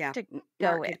 Yeah. To go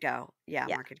Mark with. could go. Yeah,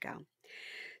 Mark could go.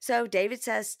 So David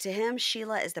says to him,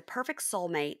 Sheila is the perfect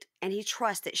soulmate, and he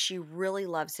trusts that she really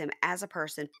loves him as a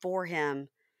person for him.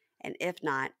 And if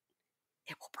not,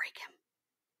 it will break him.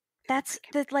 That's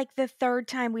like the third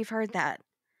time we've heard that.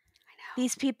 I know.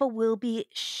 These people will be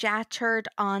shattered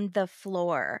on the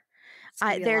floor.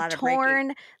 They're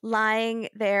torn, lying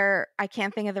there. I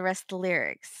can't think of the rest of the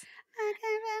lyrics.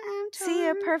 See,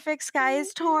 a perfect sky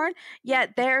is torn.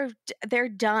 Yet they're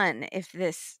done if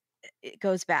this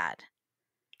goes bad.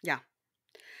 Yeah.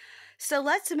 So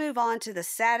let's move on to the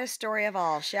saddest story of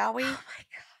all, shall we? Oh my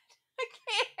God. I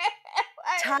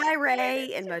can't.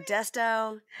 Tyray and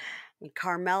Modesto and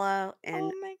Carmella and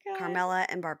Oh my God. Carmella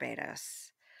and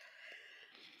Barbados.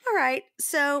 All right.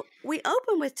 So we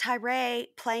open with Tyray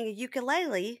playing a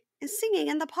ukulele and singing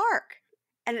in the park.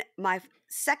 And my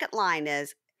second line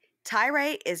is,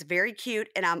 Tyray is very cute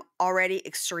and I'm already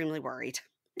extremely worried.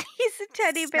 He's a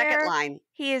teddy bear. Second line.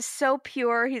 He is so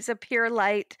pure. He's a pure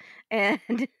light.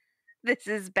 And this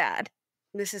is bad.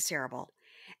 This is terrible.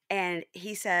 And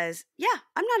he says, yeah,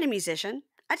 I'm not a musician.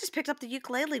 I just picked up the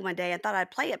ukulele one day and thought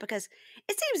I'd play it because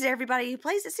it seems that everybody who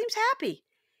plays it seems happy.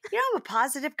 I'm a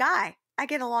positive guy. I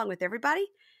get along with everybody.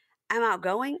 I'm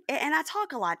outgoing and I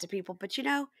talk a lot to people. But,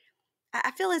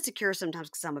 I feel insecure sometimes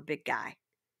because I'm a big guy.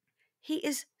 He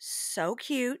is so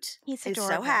cute. He's and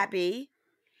adorable. so happy.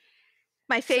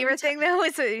 My favorite thing, though,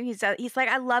 is he's like,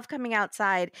 I love coming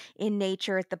outside in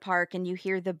nature at the park and you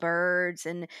hear the birds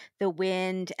and the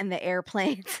wind and the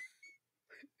airplanes.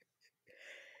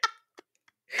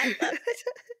 I love it.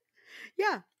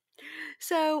 Yeah.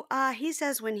 So he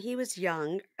says when he was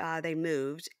young, they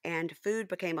moved and food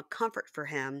became a comfort for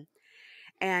him.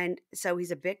 And so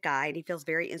he's a big guy and he feels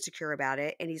very insecure about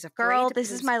it. And he's afraid. Girl,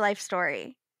 this is my life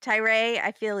story. Tyray,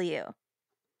 I feel you.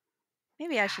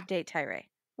 Maybe I should date Tyray.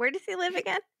 Where does he live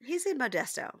again? He's in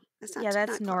Modesto. That's not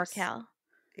NorCal.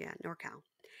 Yeah, NorCal.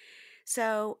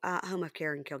 So, home of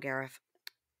Karen Kilgariff.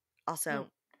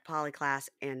 Also, Polly Klaas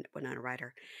and Winona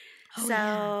Ryder. Oh,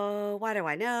 so, why do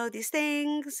I know these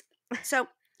things? So,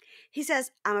 he says,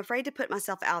 I'm afraid to put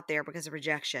myself out there because of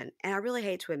rejection. And I really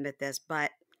hate to admit this, but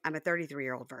I'm a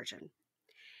 33-year-old virgin.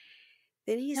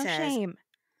 Then he says, shame.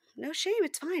 No shame.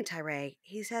 It's fine, Tyray.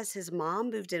 He says his mom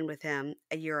moved in with him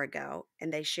a year ago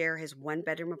and they share his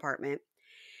 1-bedroom apartment.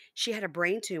 She had a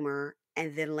brain tumor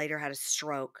and then later had a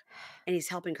stroke and he's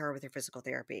helping her with her physical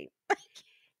therapy.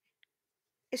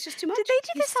 It's just too much. Did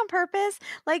they do this on purpose?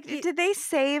 Like, did they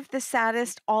save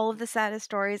all of the saddest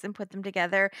stories and put them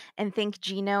together and think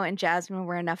Gino and Jasmine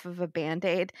were enough of a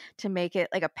Band-Aid to make it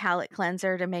like a palate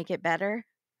cleanser to make it better?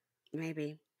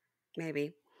 Maybe.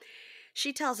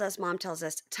 Mom tells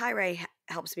us, Tyray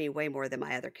helps me way more than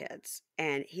my other kids.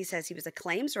 And he says he was a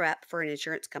claims rep for an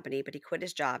insurance company, but he quit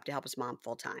his job to help his mom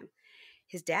full time.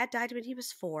 His dad died when he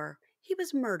was 4. He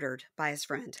was murdered by his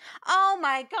friend. Oh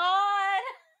my God.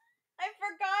 I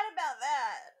forgot about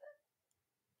that.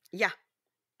 Yeah.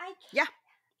 Yeah.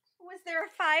 Was there a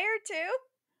fire too?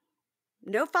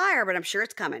 No fire, but I'm sure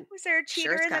it's coming. Was there a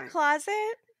cheater in the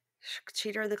closet?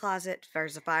 Cheater in the closet.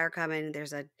 There's a fire coming.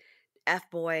 There's a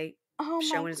F-boy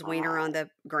showing his wiener on the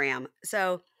gram.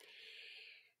 So,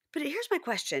 but here's my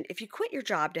question. If you quit your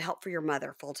job to help for your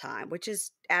mother full time, which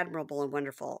is admirable and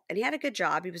wonderful, and he had a good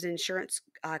job, he was an insurance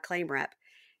claim rep,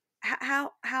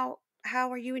 how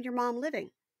are you and your mom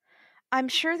living? I'm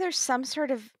sure there's some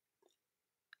sort of,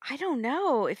 I don't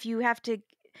know if you have to,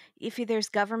 there's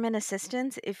government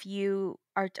assistance if you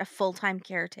are a full-time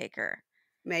caretaker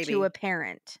to a Maybe.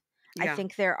 parent. I Yeah.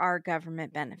 think there are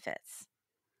government benefits.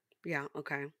 Yeah.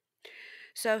 Okay.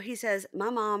 So he says, my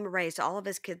mom raised all of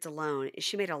his kids alone.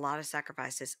 She made a lot of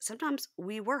sacrifices. Sometimes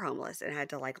we were homeless and had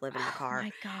to like live in our Oh car.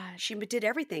 my God. She did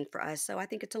everything for us. So I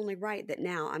think it's only right that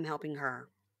now I'm helping her.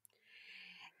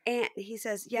 And he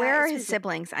says, yeah, Where are it's his been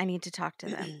siblings? I need to talk to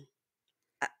them.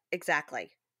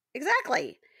 exactly.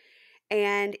 Exactly.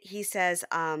 And he says,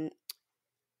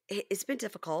 it's been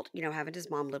difficult, having his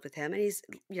mom live with him, and he's,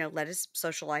 let his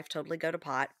social life totally go to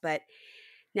pot. But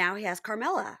now he has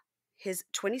Carmella, his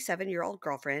 27-year-old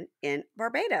girlfriend in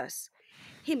Barbados.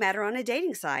 He met her on a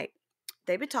dating site.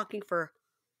 They've been talking for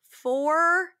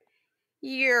 4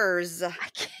 years. I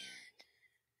can't.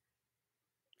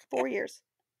 4 years.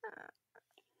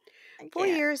 I 4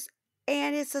 can't. years.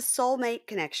 And it's a soulmate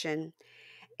connection.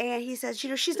 And he says,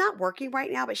 she's not working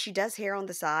right now, but she does hair on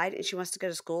the side and she wants to go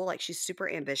to school. Like, she's super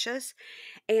ambitious.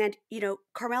 And,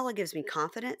 Carmella gives me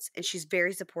confidence and she's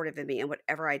very supportive of me in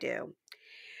whatever I do.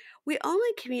 We only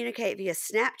communicate via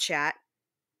Snapchat.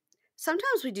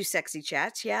 Sometimes we do sexy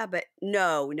chats, yeah, but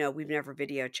no, we've never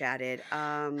video chatted.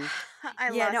 I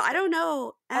Yeah, no, lost I it. don't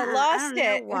know. I I lost don't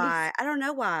know it when why. I don't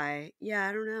know why. Yeah,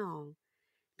 I don't know.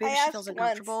 I Maybe she feels asked once.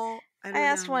 uncomfortable. I I don't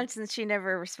asked know. once and she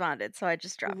never responded, so I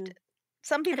just dropped Hmm. it.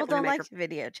 Some I people didn't want to don't make her. like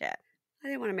video chat. I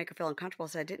didn't want to make her feel uncomfortable,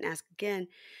 so I didn't ask again.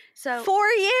 So 4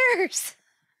 years.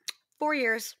 4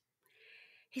 years.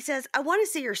 He says, I want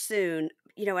to see her soon,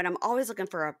 and I'm always looking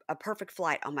for a perfect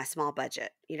flight on my small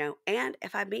budget, and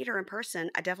if I meet her in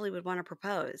person, I definitely would want to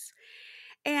propose.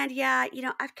 And yeah,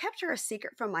 I've kept her a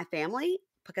secret from my family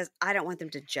because I don't want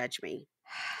them to judge me.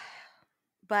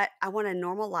 But I want a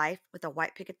normal life with a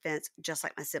white picket fence, just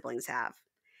like my siblings have.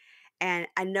 And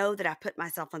I know that I put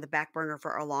myself on the back burner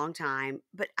for a long time,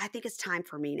 but I think it's time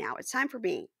for me now. It's time for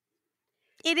me.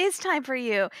 It is time for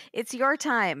you. It's your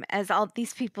time, as all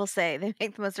these people say. They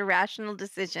make the most irrational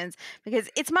decisions because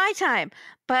it's my time.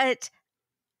 But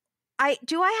I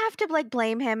have to like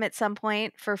blame him at some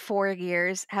point for 4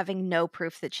 years having no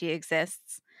proof that she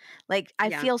exists? Like, I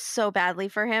Yeah. feel so badly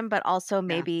for him, but also Yeah.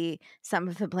 maybe some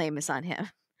of the blame is on him.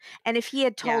 And if he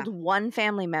had Yeah. told one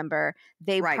family member,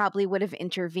 they Right. probably would have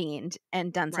intervened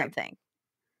and done Right. something.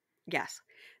 Yes.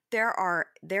 There are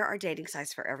dating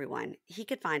sites for everyone. He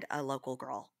could find a local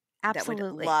girl that would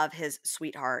Absolutely. love his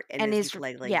sweetheart and And his is,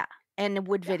 ukulele. yeah, and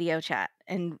would Yeah. video chat,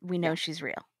 and we know Yeah. she's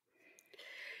real.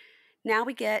 Now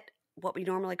we get what we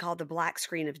normally call the black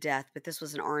screen of death, but this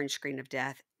was an orange screen of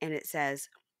death. And it says,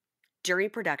 during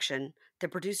production, the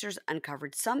producers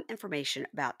uncovered some information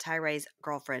about Tyray's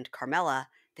girlfriend, Carmella,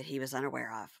 that he was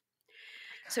unaware of.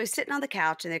 So he's sitting on the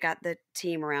couch and they got the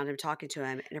team around him talking to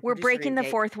him. And a We're producer breaking named the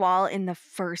Dave. fourth wall in the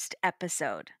first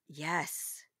episode.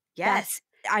 Yes. That's,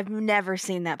 Yes. I've never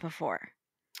seen that before.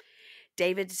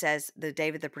 David,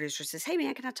 the producer says, hey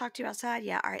man, can I talk to you outside?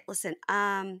 Yeah. All right. Listen,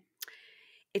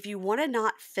 if you want to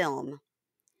not film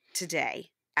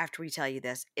today after we tell you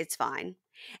this, it's fine.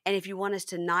 And if you want us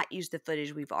to not use the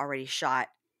footage we've already shot,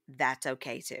 that's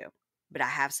okay too. But I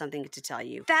have something to tell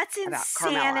you That's about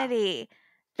Carmella. insanity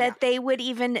Yeah. that they would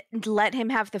even let him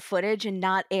have the footage and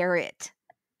not air it.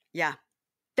 Yeah.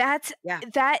 That's Yeah.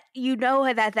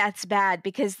 that's bad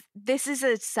because this is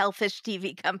a selfish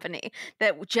TV company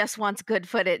that just wants good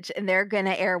footage and they're going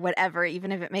to air whatever,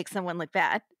 even if it makes someone look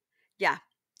bad. Yeah.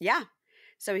 Yeah.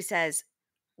 So he says,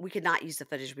 we could not use the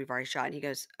footage we've already shot. And he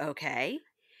goes, okay.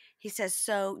 He says,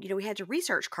 so, we had to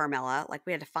research Carmella, like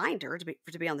we had to find her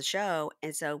to be on the show.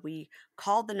 And so we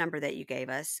called the number that you gave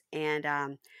us.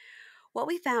 And what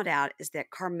we found out is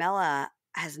that Carmella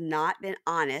has not been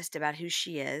honest about who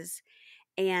she is.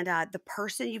 And the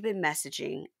person you've been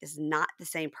messaging is not the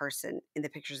same person in the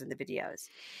pictures and the videos.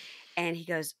 And he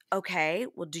goes, okay,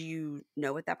 well, do you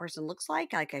know what that person looks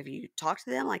like? Like, have you talked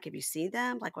to them? Like, have you seen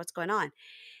them? Like, what's going on?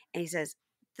 And he says,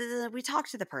 we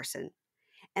talked to the person.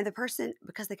 And the person,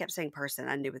 because they kept saying person,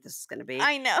 I knew what this was going to be.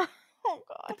 I know. Oh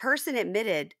The God. person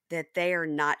admitted that they are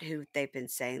not who they've been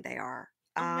saying they are.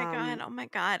 Oh my God. Oh my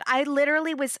God. I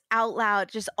literally was out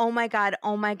loud, just, oh my God.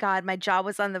 Oh my God. My jaw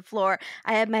was on the floor.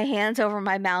 I had my hands over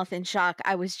my mouth in shock.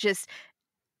 I was just,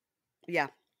 Yeah.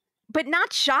 but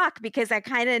not shock because I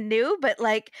kind of knew, but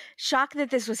like shock that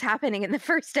this was happening in the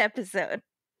first episode.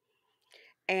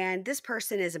 And this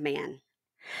person is a man.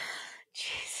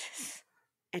 Jesus.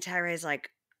 And Tyray's like,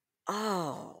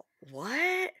 oh,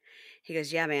 what? He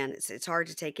goes, yeah, man, it's hard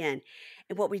to take in.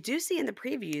 And what we do see in the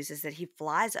previews is that he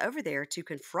flies over there to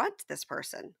confront this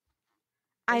person face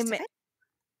to I'm face.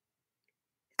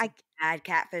 I bad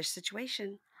catfish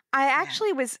situation.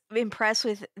 actually was impressed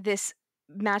with this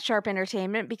Matt Sharp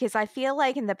Entertainment because I feel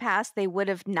like in the past they would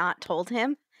have not told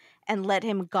him and let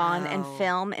him gone and Oh.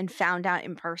 film and found out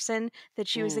in person that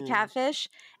she was a catfish.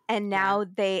 And Yeah. now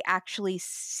they actually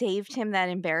saved him that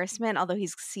embarrassment, although he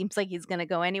seems like he's going to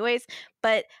go anyways.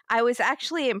 But I was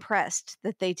actually impressed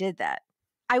that they did that.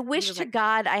 I wish was to like-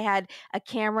 God I had a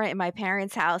camera in my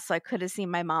parents' house so I could have seen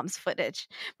my mom's footage.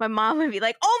 My mom would be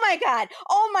like, "Oh my God,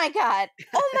 oh my God,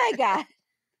 oh my God."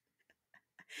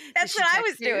 That's she what I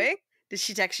text was you? doing. Did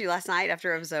she text you last night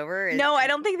after it was over? No, I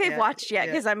don't think they've Yeah, watched yet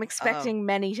yeah. because I'm Oh. expecting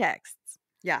many texts.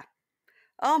 Yeah.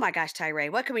 Oh my gosh,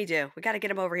 Tyray, what can we do? We got to get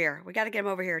him over here. We got to get him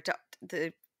over here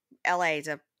to LA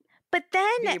to But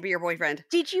then, be your boyfriend.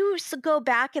 did you go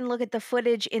back and look at the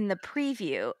footage in the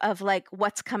preview of like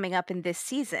what's coming up in this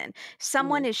season?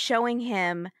 Someone is showing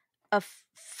him a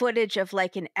footage of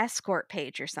like an escort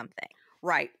page or something.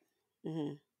 Right.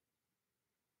 Mm-hmm.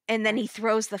 And then he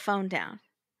throws the phone down.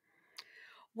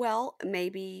 Well,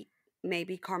 maybe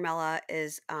Carmella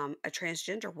is a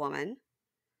transgender woman.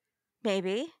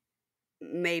 Maybe.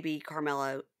 Maybe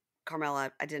Carmella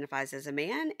identifies as a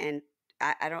man, and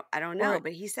I don't know,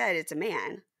 but he said it's a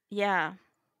man. Yeah.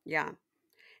 Yeah.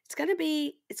 It's gonna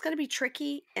be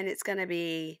tricky, and it's gonna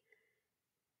be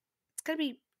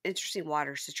interesting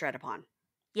waters to tread upon.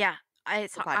 Yeah. I'm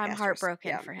podcasters. heartbroken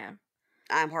Yeah. for him.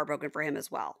 I'm heartbroken for him as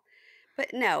well.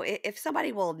 But no, if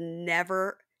somebody will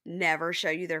never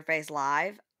show you their face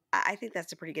live, I think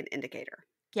that's a pretty good indicator.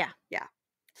 Yeah. Yeah.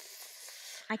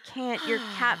 I can't. You're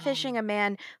catfishing a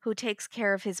man who takes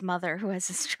care of his mother who has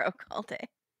a stroke all day.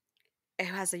 Who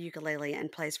has a ukulele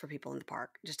and plays for people in the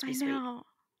park just to be I know.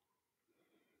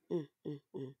 sweet.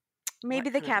 Maybe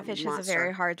What the kind of a catfish has a very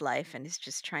monster. hard life and is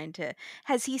just trying to.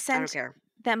 Has he I don't sent care.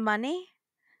 them money?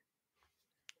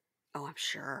 Oh, I'm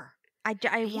sure. He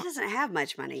doesn't have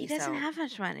much money. He doesn't have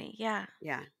much money. Yeah.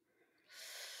 Yeah.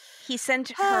 He sent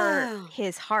her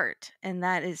his heart, and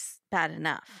that is bad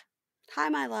enough. Hi,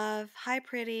 my love. Hi,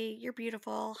 pretty. You're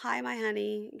beautiful. Hi, my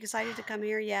honey. Excited to come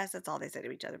here? Yes, that's all they say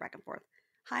to each other back and forth.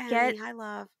 Hi, honey. Hi,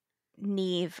 love.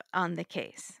 Neve on the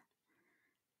case.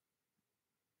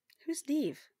 Who's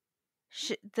Neve?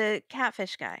 The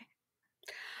catfish guy.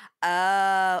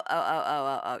 Oh.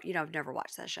 I've never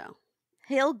watched that show.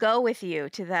 He'll go with you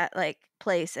to that like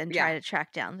place and try to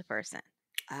track down the person.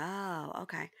 Oh,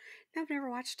 okay. No, I've never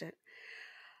watched it.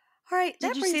 All right.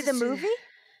 Did you see the movie?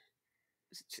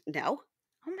 No.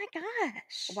 Oh my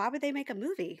gosh. Why would they make a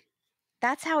movie?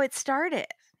 That's how it started.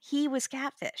 He was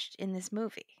catfished in this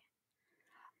movie.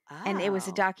 Oh. And it was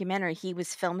a documentary. He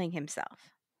was filming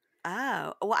himself.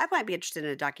 Oh. Well, I might be interested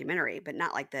in a documentary, but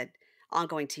not like the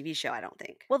ongoing TV show, I don't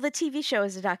think. Well, the TV show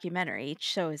is a documentary.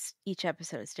 Each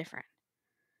episode is different.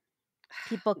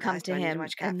 People come to him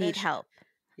and need help.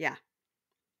 Yeah.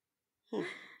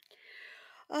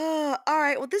 All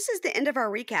right. Well, this is the end of our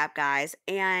recap, guys.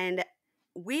 And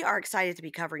we are excited to be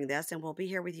covering this. And we'll be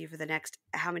here with you for the next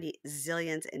how many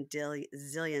zillions and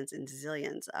zillions and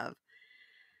zillions of.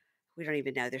 We don't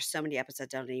even know. There's so many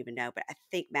episodes I don't even know. But I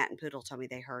think Matt and Poodle told me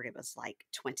they heard it was like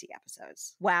 20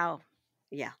 episodes. Wow.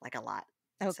 Yeah, like a lot.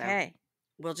 Okay. So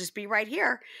we'll just be right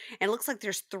here. And it looks like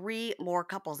there's 3 more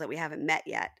couples that we haven't met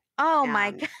yet. Oh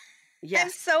my God. Yes. I'm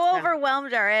so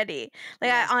overwhelmed already.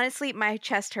 Like I honestly, my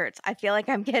chest hurts. I feel like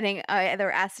I'm getting either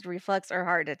acid reflux or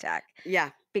heart attack.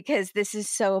 Yeah. Because this is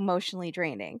so emotionally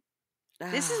draining.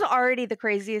 This is already the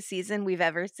craziest season we've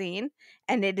ever seen.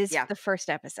 And it is the first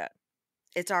episode.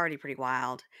 It's already pretty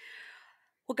wild.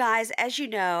 Well, guys, as you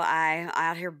know, I'm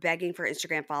out here begging for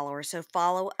Instagram followers. So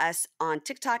follow us on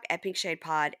TikTok at Pink Shade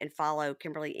Pod and follow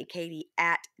Kimberly and Katie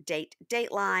at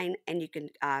Dateline. And you can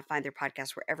find their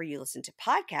podcast wherever you listen to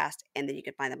podcasts. And then you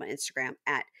can find them on Instagram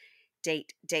at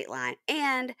Dateline.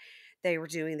 And they were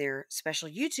doing their special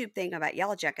YouTube thing about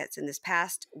Yellow Jackets. And this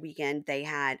past weekend, they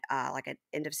had like an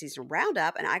end of season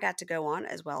roundup. And I got to go on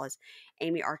as well as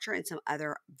Amy Archer and some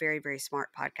other very, very smart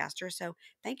podcasters. So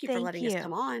thank you for letting us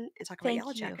come on and talk about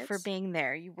Yellow Jackets. Thank you for being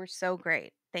there. You were so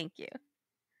great. Thank you.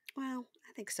 Well,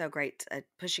 I think so great at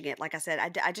pushing it. Like I said,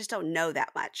 I just don't know that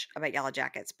much about Yellow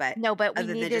Jackets. But no, but we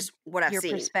other needed than just what I've your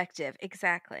seen. perspective.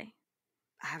 Exactly.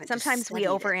 I haven't Sometimes we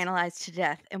overanalyze to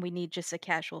death and we need just a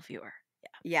casual viewer.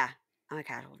 Yeah. I'm a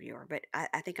casual viewer, but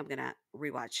I think I'm going to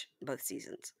rewatch both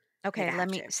seasons. Okay,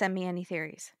 send me any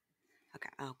theories. Okay.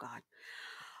 Oh, God.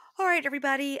 All right,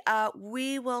 everybody.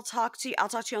 We will talk to you. I'll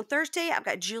talk to you on Thursday. I've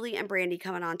got Julie and Brandy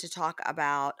coming on to talk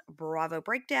about Bravo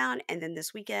Breakdown. And then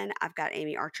this weekend, I've got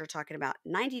Amy Archer talking about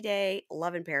 90 Day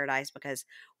Love in Paradise, because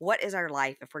what is our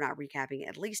life if we're not recapping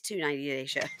at least 2 90-day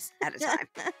shows at a time?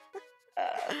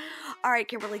 All right,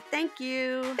 Kimberly, thank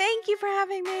you. Thank you for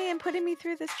having me and putting me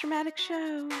through this dramatic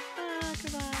show.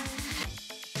 Goodbye.